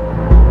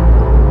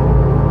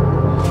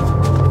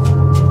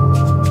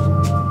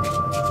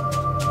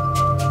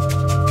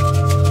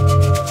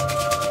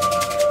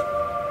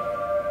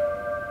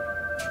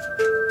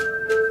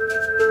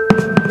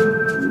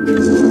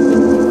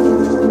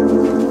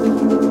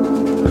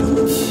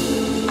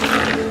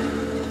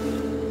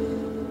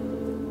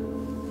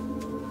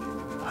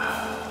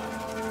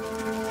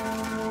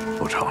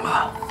不成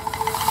了，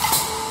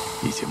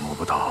已经摸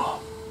不到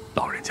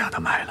老人家的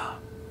脉了。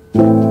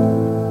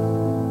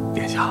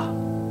殿下，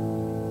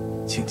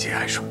请节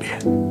哀顺变。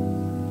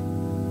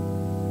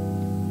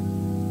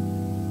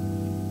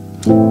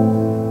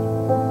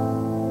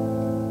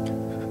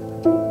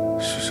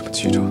是什么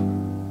急症？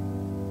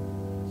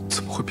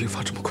怎么会病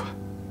发这么快？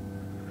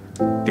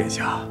殿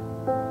下，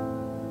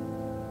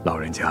老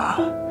人家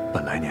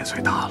本来年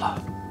岁大了，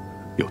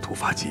有突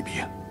发疾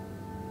病。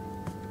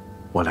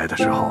我来的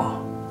时候，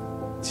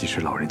其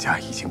实老人家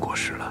已经过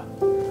世了，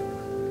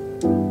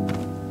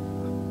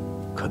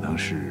可能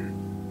是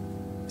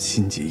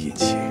心疾引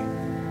起，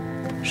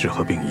适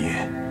合病因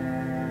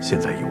现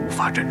在已无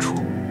法诊出。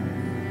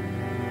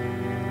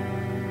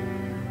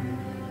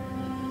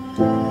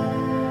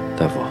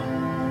大夫，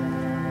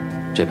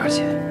这边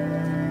请。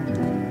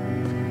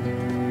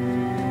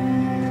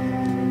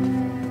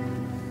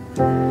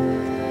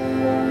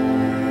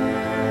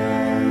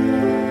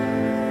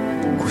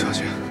顾小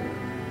姐，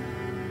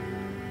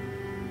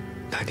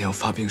奶娘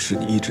发病时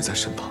你一直在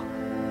身旁，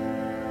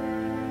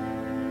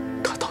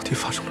她到底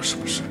发生了什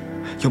么事？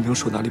有没有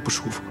说哪里不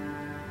舒服？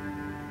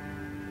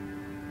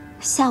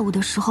下午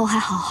的时候还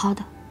好好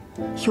的，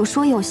有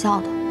说有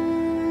笑的，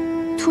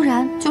突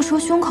然就说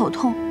胸口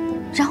痛，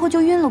然后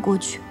就晕了过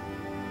去。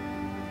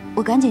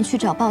我赶紧去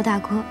找鲍大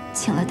哥，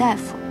请了大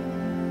夫。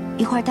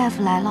一会儿大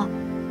夫来了，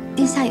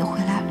殿下也回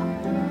来了。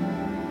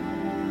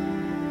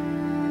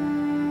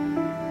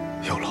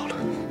有劳了。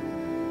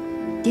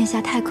殿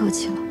下太客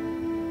气了，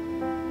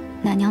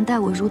奶娘待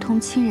我如同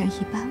亲人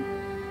一般，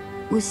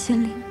我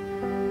心里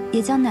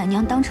也将奶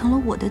娘当成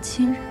了我的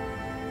亲人。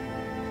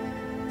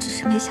只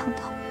是没想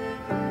到，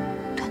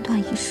短短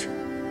一生，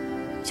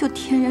就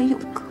天人永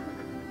隔。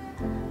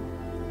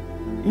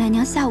奶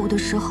娘下午的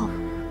时候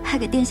还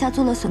给殿下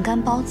做了笋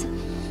干包子，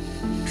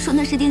说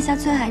那是殿下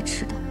最爱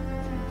吃的，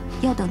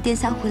要等殿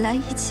下回来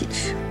一起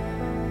吃。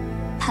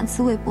怕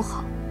滋味不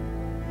好，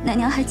奶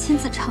娘还亲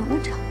自尝了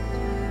尝。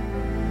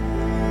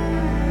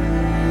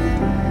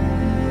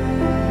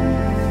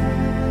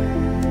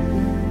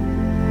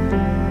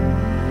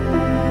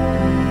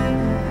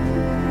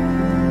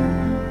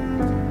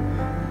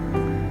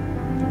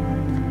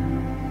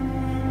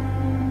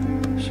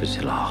十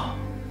七郎，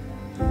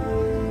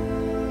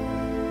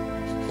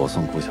我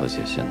送顾小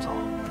姐先走，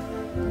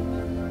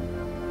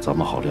咱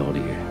们好料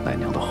理奶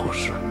娘的后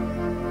事。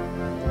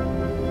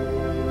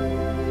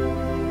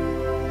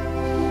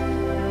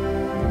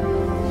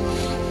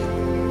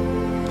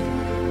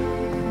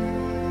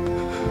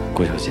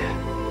顾小姐，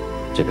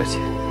这边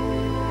请。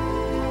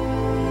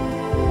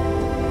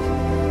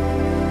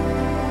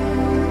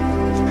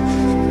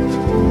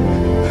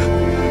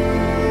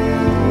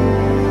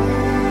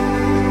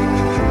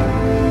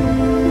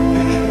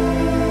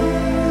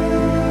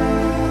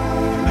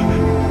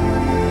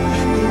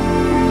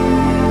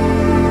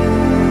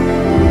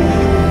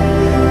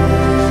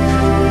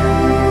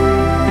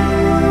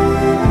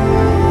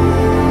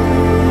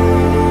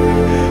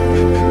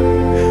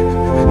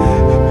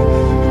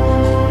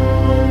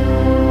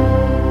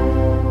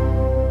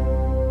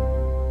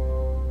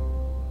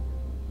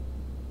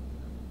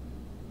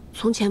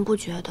从前不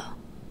觉得，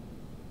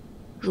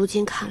如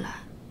今看来，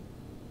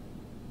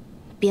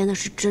编的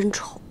是真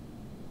丑。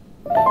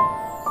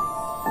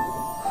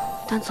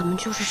但怎么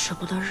就是舍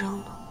不得扔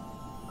呢？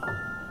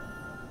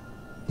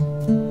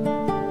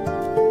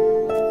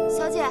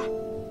小姐，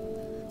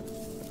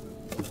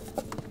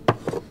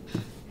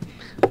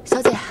小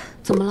姐，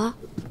怎么了？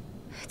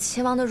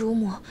秦王的乳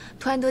母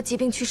突然得疾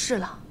病去世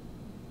了。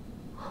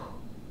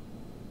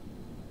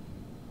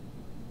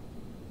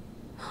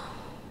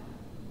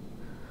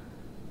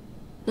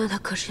那他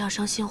可是要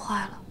伤心坏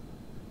了。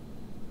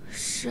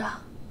是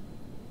啊，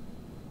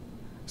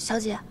小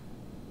姐，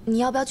你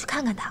要不要去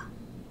看看他？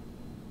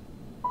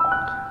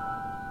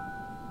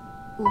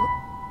我。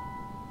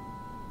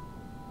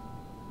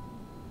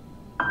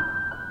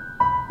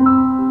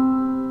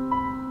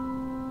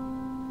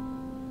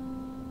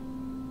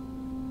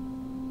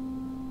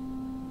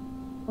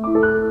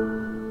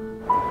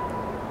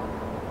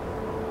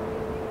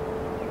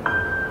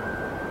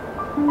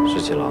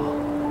十七郎，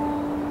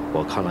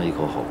我看了一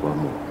口好棺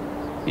木，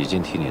已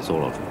经替你做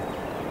了主，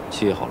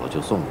切好了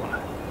就送过来。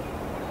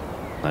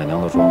奶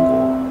娘的庄国，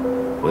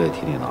我也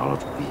替你拿了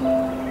主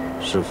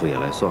意，师傅也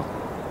来算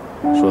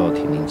过，说要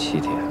停灵7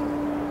天，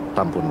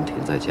但不能停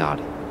在家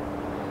里，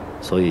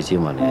所以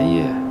今晚连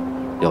夜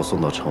要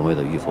送到城外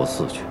的玉佛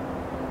寺去。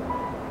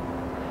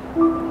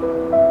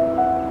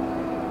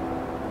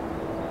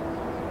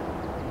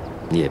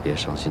你也别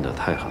伤心得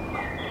太狠了。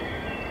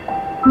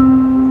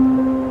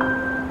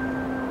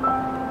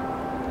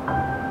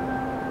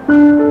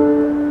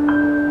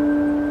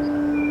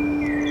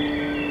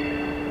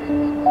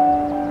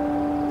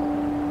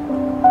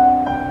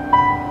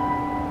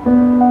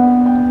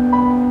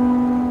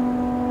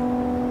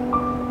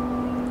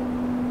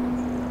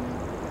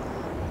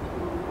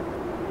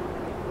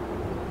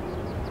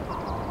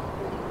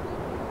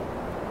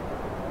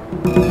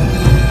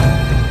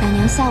奶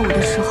娘下午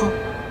的时候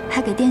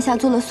还给殿下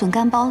做了笋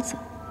干包子，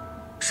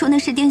说那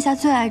是殿下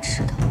最爱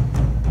吃的，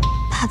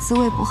怕滋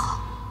味不好，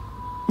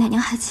奶娘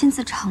还亲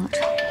自尝了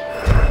尝。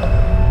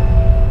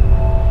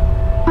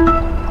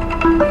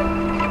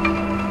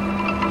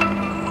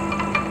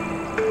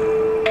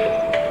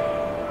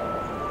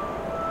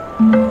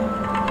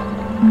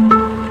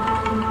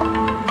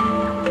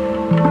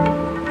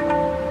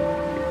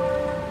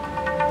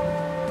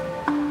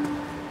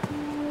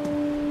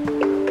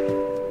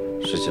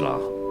十七郎，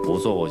仵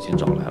作我已经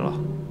找来了，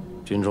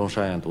军中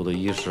山验毒的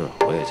医师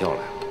我也叫来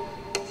了。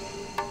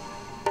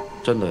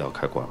真的要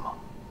开棺吗？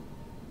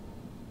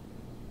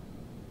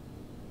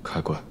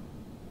开棺。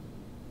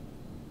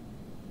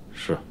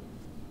是。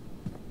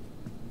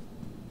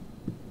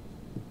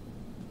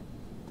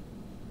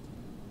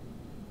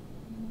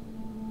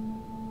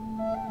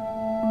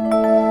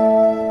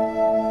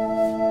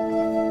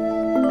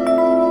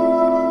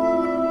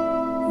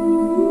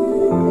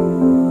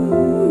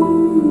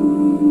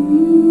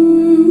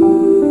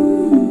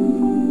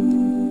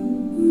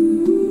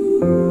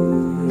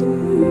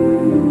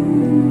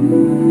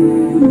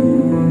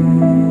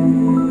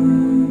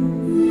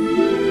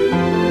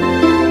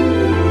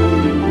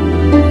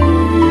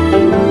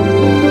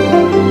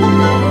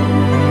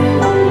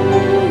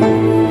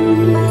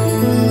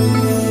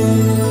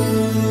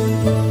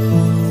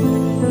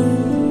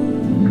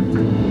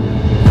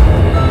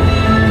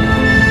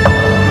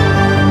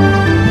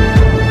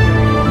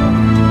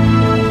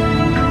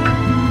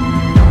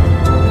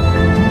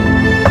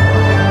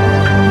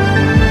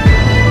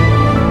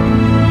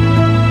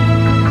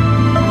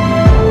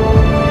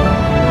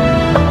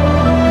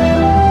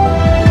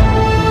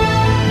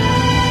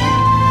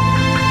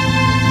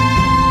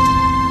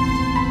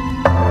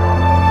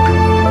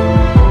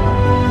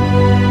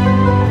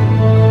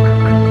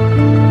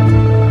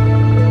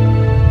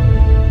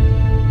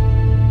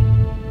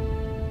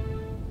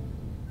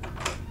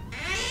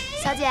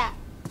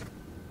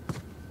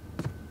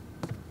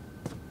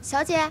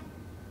小姐，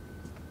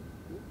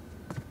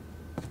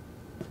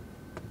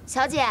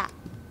小姐，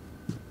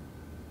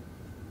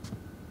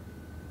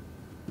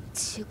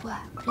奇怪，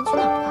人去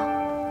哪儿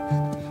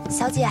了？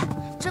小姐，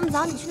这么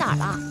早你去哪儿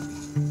了？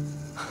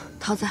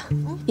桃子，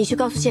你去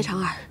告诉谢长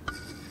儿，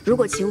如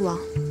果秦王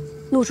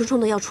怒冲冲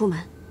的要出门，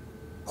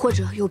或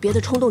者有别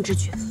的冲动之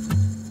举，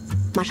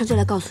马上就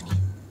来告诉你。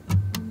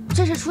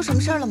这是出什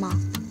么事儿了吗？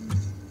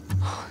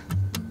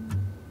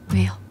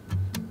没有，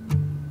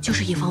就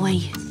是以防万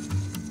一。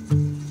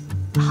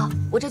好，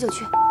我这就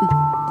去。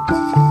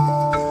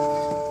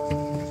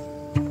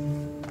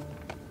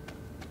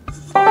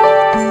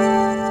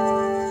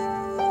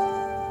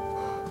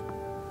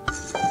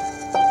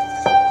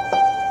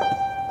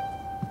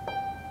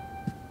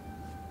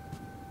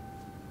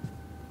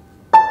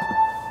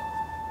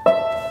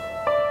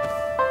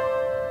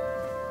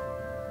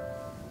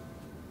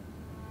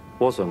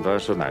莴笋干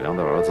是乃良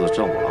的儿子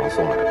郑五郎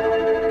送来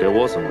的，给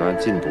莴笋干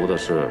禁毒的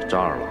是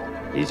张二郎，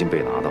已经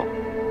被拿到。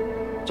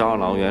张二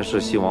郎原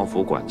是信王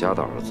府管家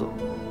的儿子，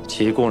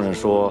其供认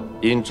说，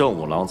因郑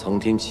五郎曾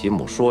听其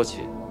母说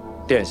起，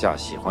殿下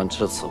喜欢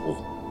吃此物，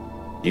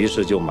于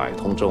是就买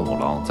通郑五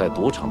郎在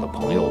赌场的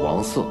朋友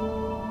王四，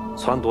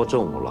撺掇郑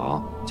五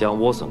郎将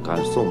莴笋干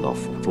送到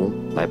府中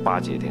来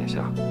巴结殿下。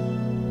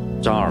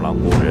张二郎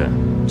供认，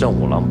郑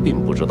五郎并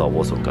不知道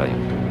莴笋干有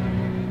毒，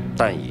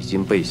但已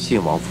经被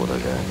信王府的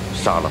人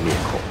杀了灭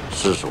口，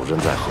尸首扔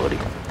在河里。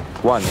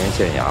万年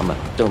县衙门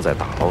正在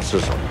打捞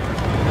尸首。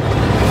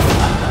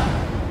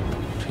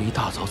这一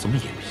大早怎么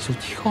眼皮就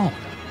跳呢？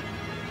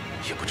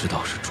也不知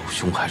道是主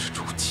凶还是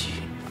主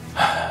吉。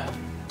唉，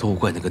都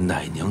怪那个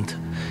奶娘的，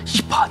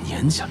一把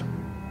年纪了，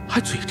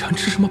还嘴馋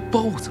吃什么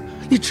包子？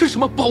你吃什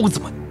么包子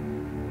嘛？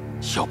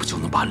要不就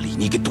能把李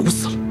妮给毒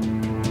死了，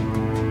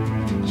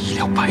一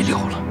了百了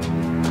了。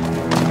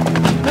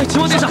哎，秦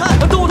王殿下，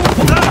等我！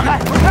让开！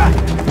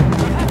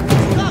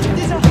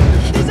殿下，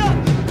殿下，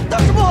大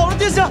事不好了！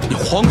殿下，你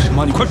慌什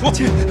么？你快说！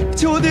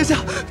秦王殿下，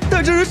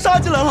带着人杀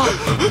进来了。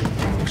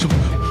什么？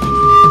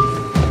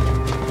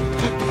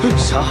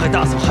杀害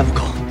大嫂还不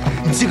够，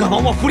你竟敢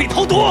往我府里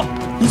投毒！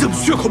你怎么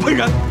血口喷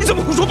人？你怎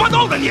么胡说八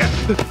道呢？你！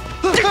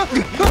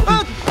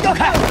让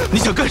开！你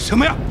想干什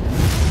么呀？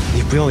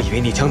你不要以为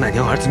你将奶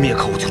娘儿子灭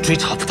口，我就追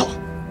查不到。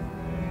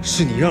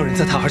是你让人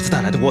在他儿子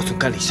带来的莴笋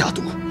干里下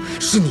毒，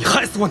是你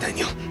害死我奶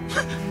娘。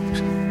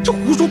这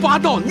胡说八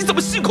道！你怎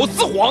么信口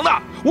雌黄呢？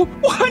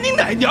我害你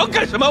奶娘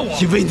干什么？我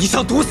因为你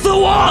想毒死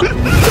我！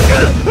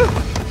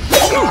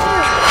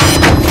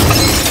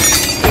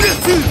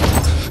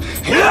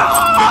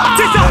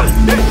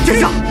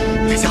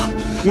殿下，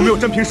我们有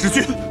真凭实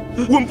据，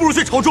我们不如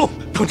去朝中，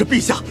当着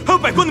陛下还有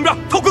百官的面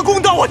讨个公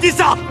道啊！殿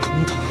下，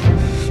公道？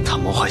他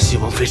谋害谢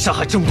王妃，杀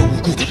害这么多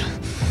无辜的人，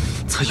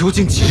才幽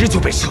禁几日就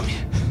被赦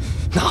免，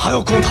哪还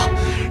有公道？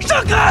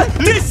让开！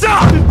殿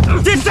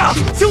下，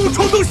请勿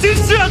冲动行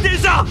事啊！殿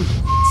下，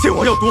谢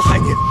王要毒害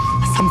您，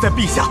咱们在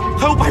陛下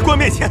还有百官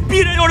面前，必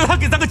然要让他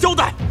给咱个交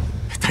代。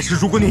但是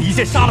如果你一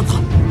剑杀了他，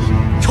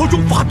朝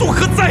中法度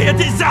何在呀？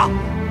殿下，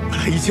本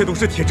来一切都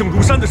是铁证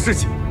如山的事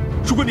情，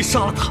如果你杀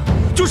了他，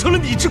就成了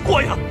你之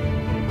过呀！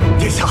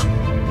殿下，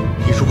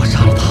你如果杀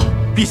了他，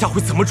陛下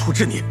会怎么处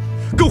置你？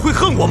更会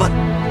恨我们，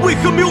为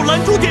何没有拦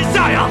住殿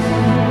下呀？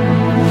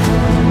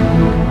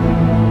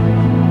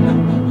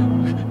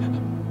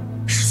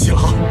石七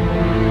郎，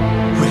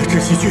为了镇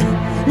西军，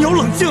你要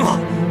冷静啊！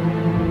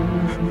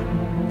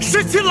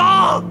石七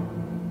郎。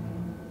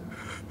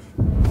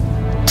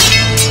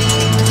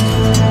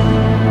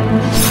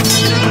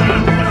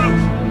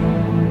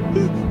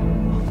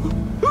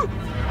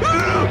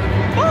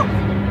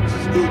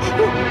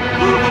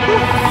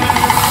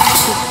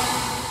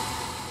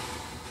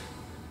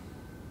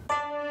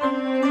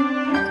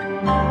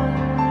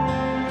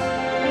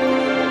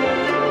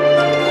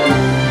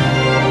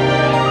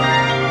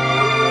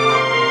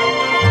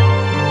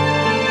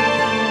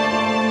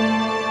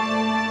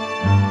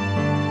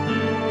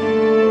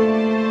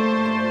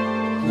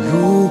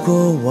如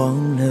果忘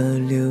了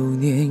流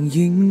年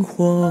萤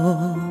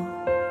火，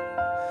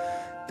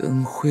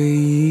等回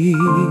忆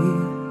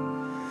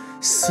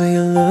碎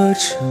了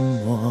沉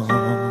默。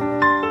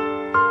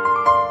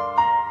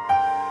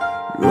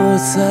若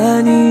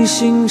在你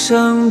心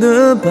上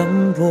的斑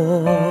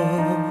驳，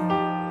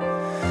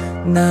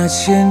那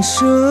牵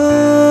扯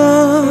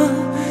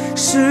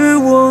是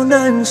我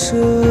难舍。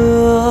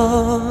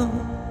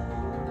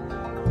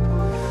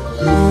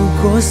如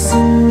果思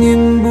念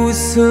不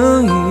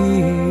曾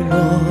遗落，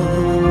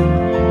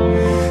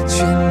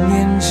眷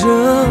念着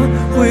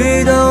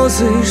回到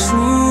最初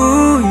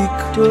一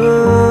刻，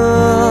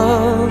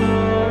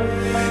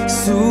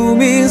宿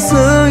命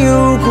曾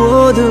有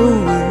过的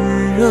温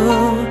热，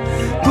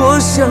多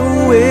想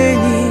为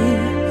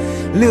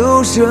你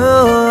留着。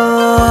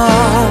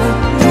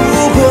如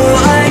果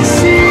爱记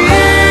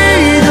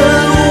得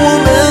我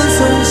们曾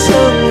承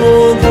诺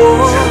过，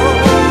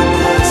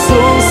从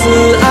此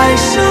爱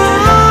上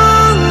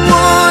我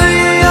也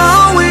要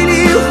为你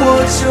活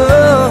着，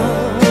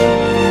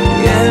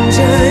沿着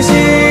记忆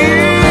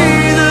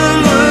的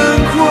轮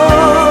廓，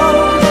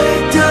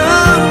等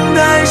待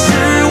是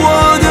我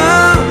的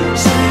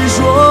执着。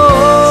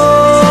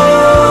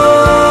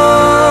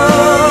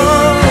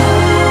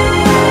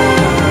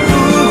如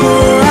果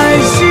爱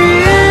记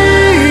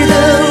得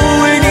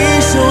为你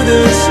守的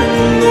承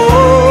诺，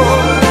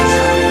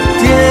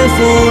颠覆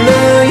了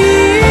因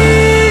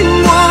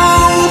果，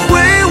我会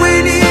为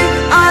你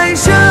爱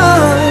着，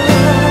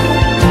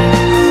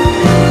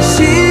心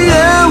愿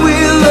为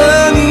了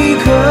你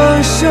割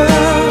舍，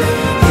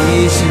一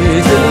直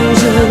等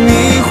着你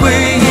回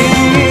应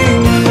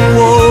我。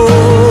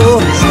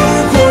如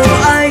果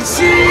爱记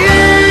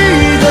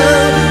得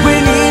为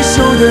你守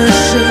的承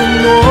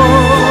诺，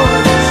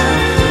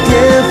颠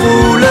覆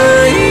了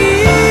因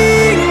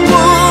果，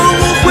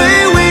我会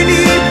为你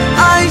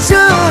爱着，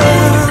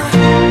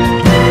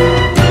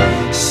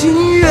心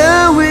愿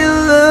为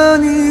了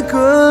你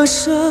割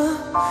舍，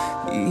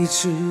一直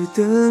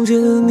等着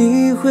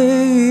你回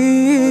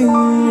应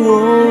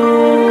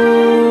我。